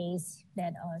cafes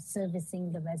that are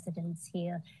servicing the residents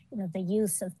here? You know, the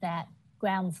use of that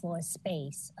ground floor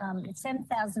space.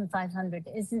 7,500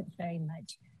 isn't very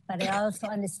much, but I also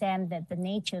understand that the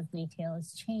nature of retail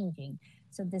is changing.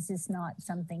 So this is not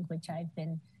something which I've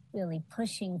been really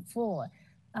pushing for.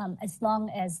 As long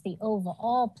as the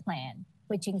overall plan,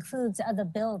 which includes other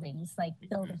buildings like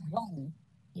Building 1,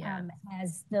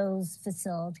 has those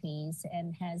facilities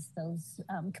and has those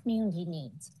community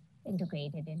needs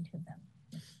integrated into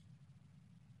them.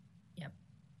 Yep,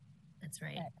 that's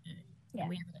right. Yeah.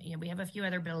 We have a few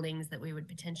other buildings that we would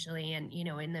potentially, and you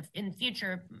know, in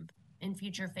future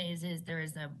phases, there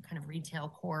is a kind of retail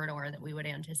corridor that we would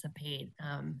anticipate.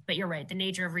 But you're right, the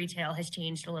nature of retail has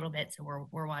changed a little bit, so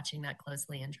we're watching that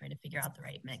closely and trying to figure out the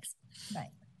right mix.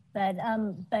 Right. But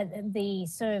the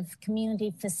sort of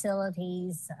community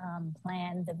facilities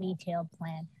plan, the retail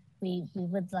plan, we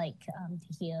would like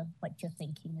to hear what your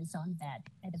thinking is on that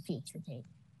at a future date.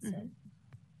 So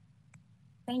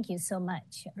thank you so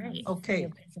much for your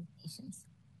presentations.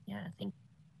 Yeah, thank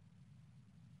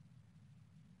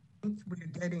you. We're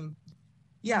getting,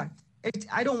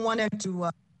 I don't want it to,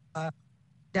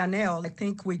 Danielle, I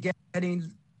think we're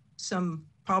getting some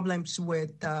problems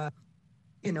with,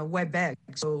 you know, WebEx.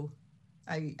 So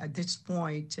at this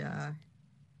point,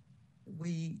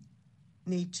 we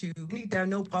need to, there are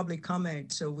no public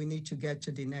comments, so we need to get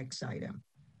to the next item.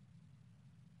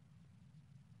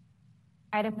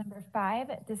 Item number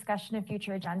 5, discussion of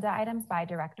future agenda items by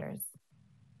directors.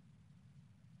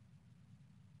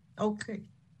 Okay.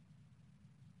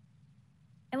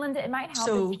 And Linda, it might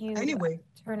help if you anyway,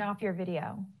 turn off your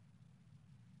video.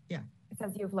 Yeah. It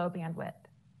says you have low bandwidth.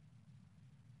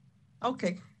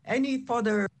 Okay. Any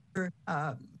further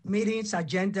meetings,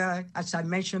 agenda, as I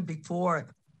mentioned before,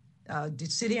 the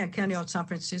city and county of San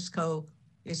Francisco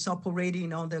is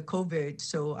operating on the COVID.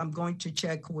 So I'm going to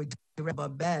check with Director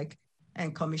Beck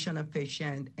and Commissioner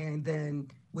Patient, and then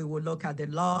we will look at the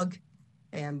log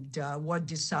and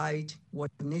decide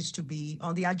what needs to be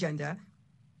on the agenda.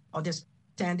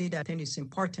 Understanding that I think it's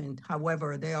important.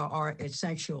 However, there are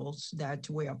essentials that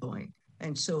we are doing.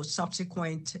 And so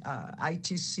subsequent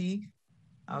ITC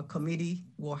committee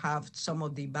will have some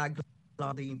of the backlog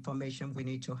of the information we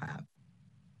need to have.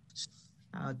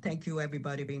 Thank you,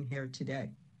 everybody, being here today.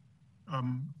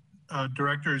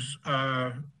 Directors,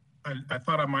 I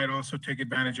thought I might also take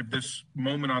advantage of this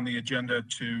moment on the agenda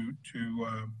to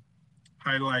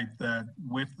highlight that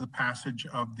with the passage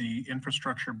of the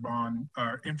infrastructure bond,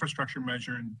 infrastructure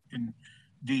measure in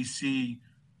DC,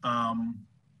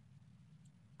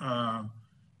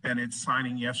 and its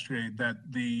signing yesterday, that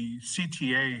the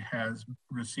CTA has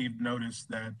received notice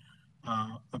that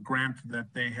a grant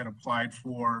that they had applied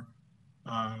for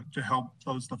to help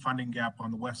close the funding gap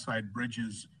on the West Side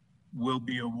bridges will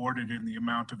be awarded in the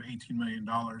amount of $18 million.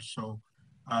 So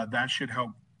that should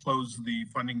help close the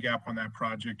funding gap on that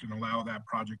project and allow that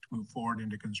project to move forward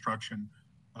into construction,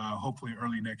 hopefully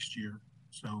early next year.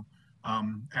 So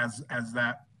as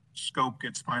that scope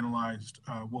gets finalized,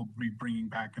 we'll be bringing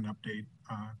back an update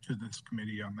to this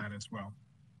committee on that as well.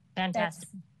 Fantastic.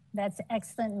 That's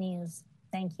excellent news.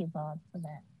 Thank you, Bob, for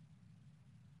that.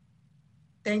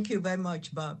 Thank you very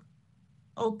much, Bob.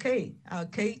 Okay,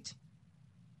 Kate.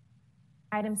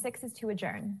 Item 6 is to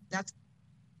adjourn. That's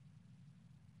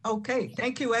okay.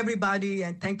 Thank you, everybody,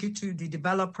 and thank you to the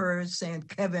developers and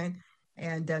Kevin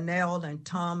and Danielle and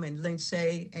Tom and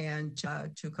Lindsay and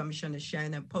to Commissioner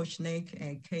Shannon Pochnik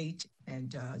and Kate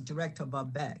and Director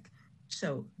Bob Beck.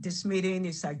 So this meeting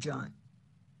is adjourned.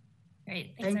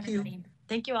 Great. Thanks, Thank you. everybody.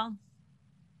 Thank you all.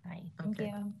 Bye. Thank Okay.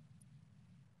 you.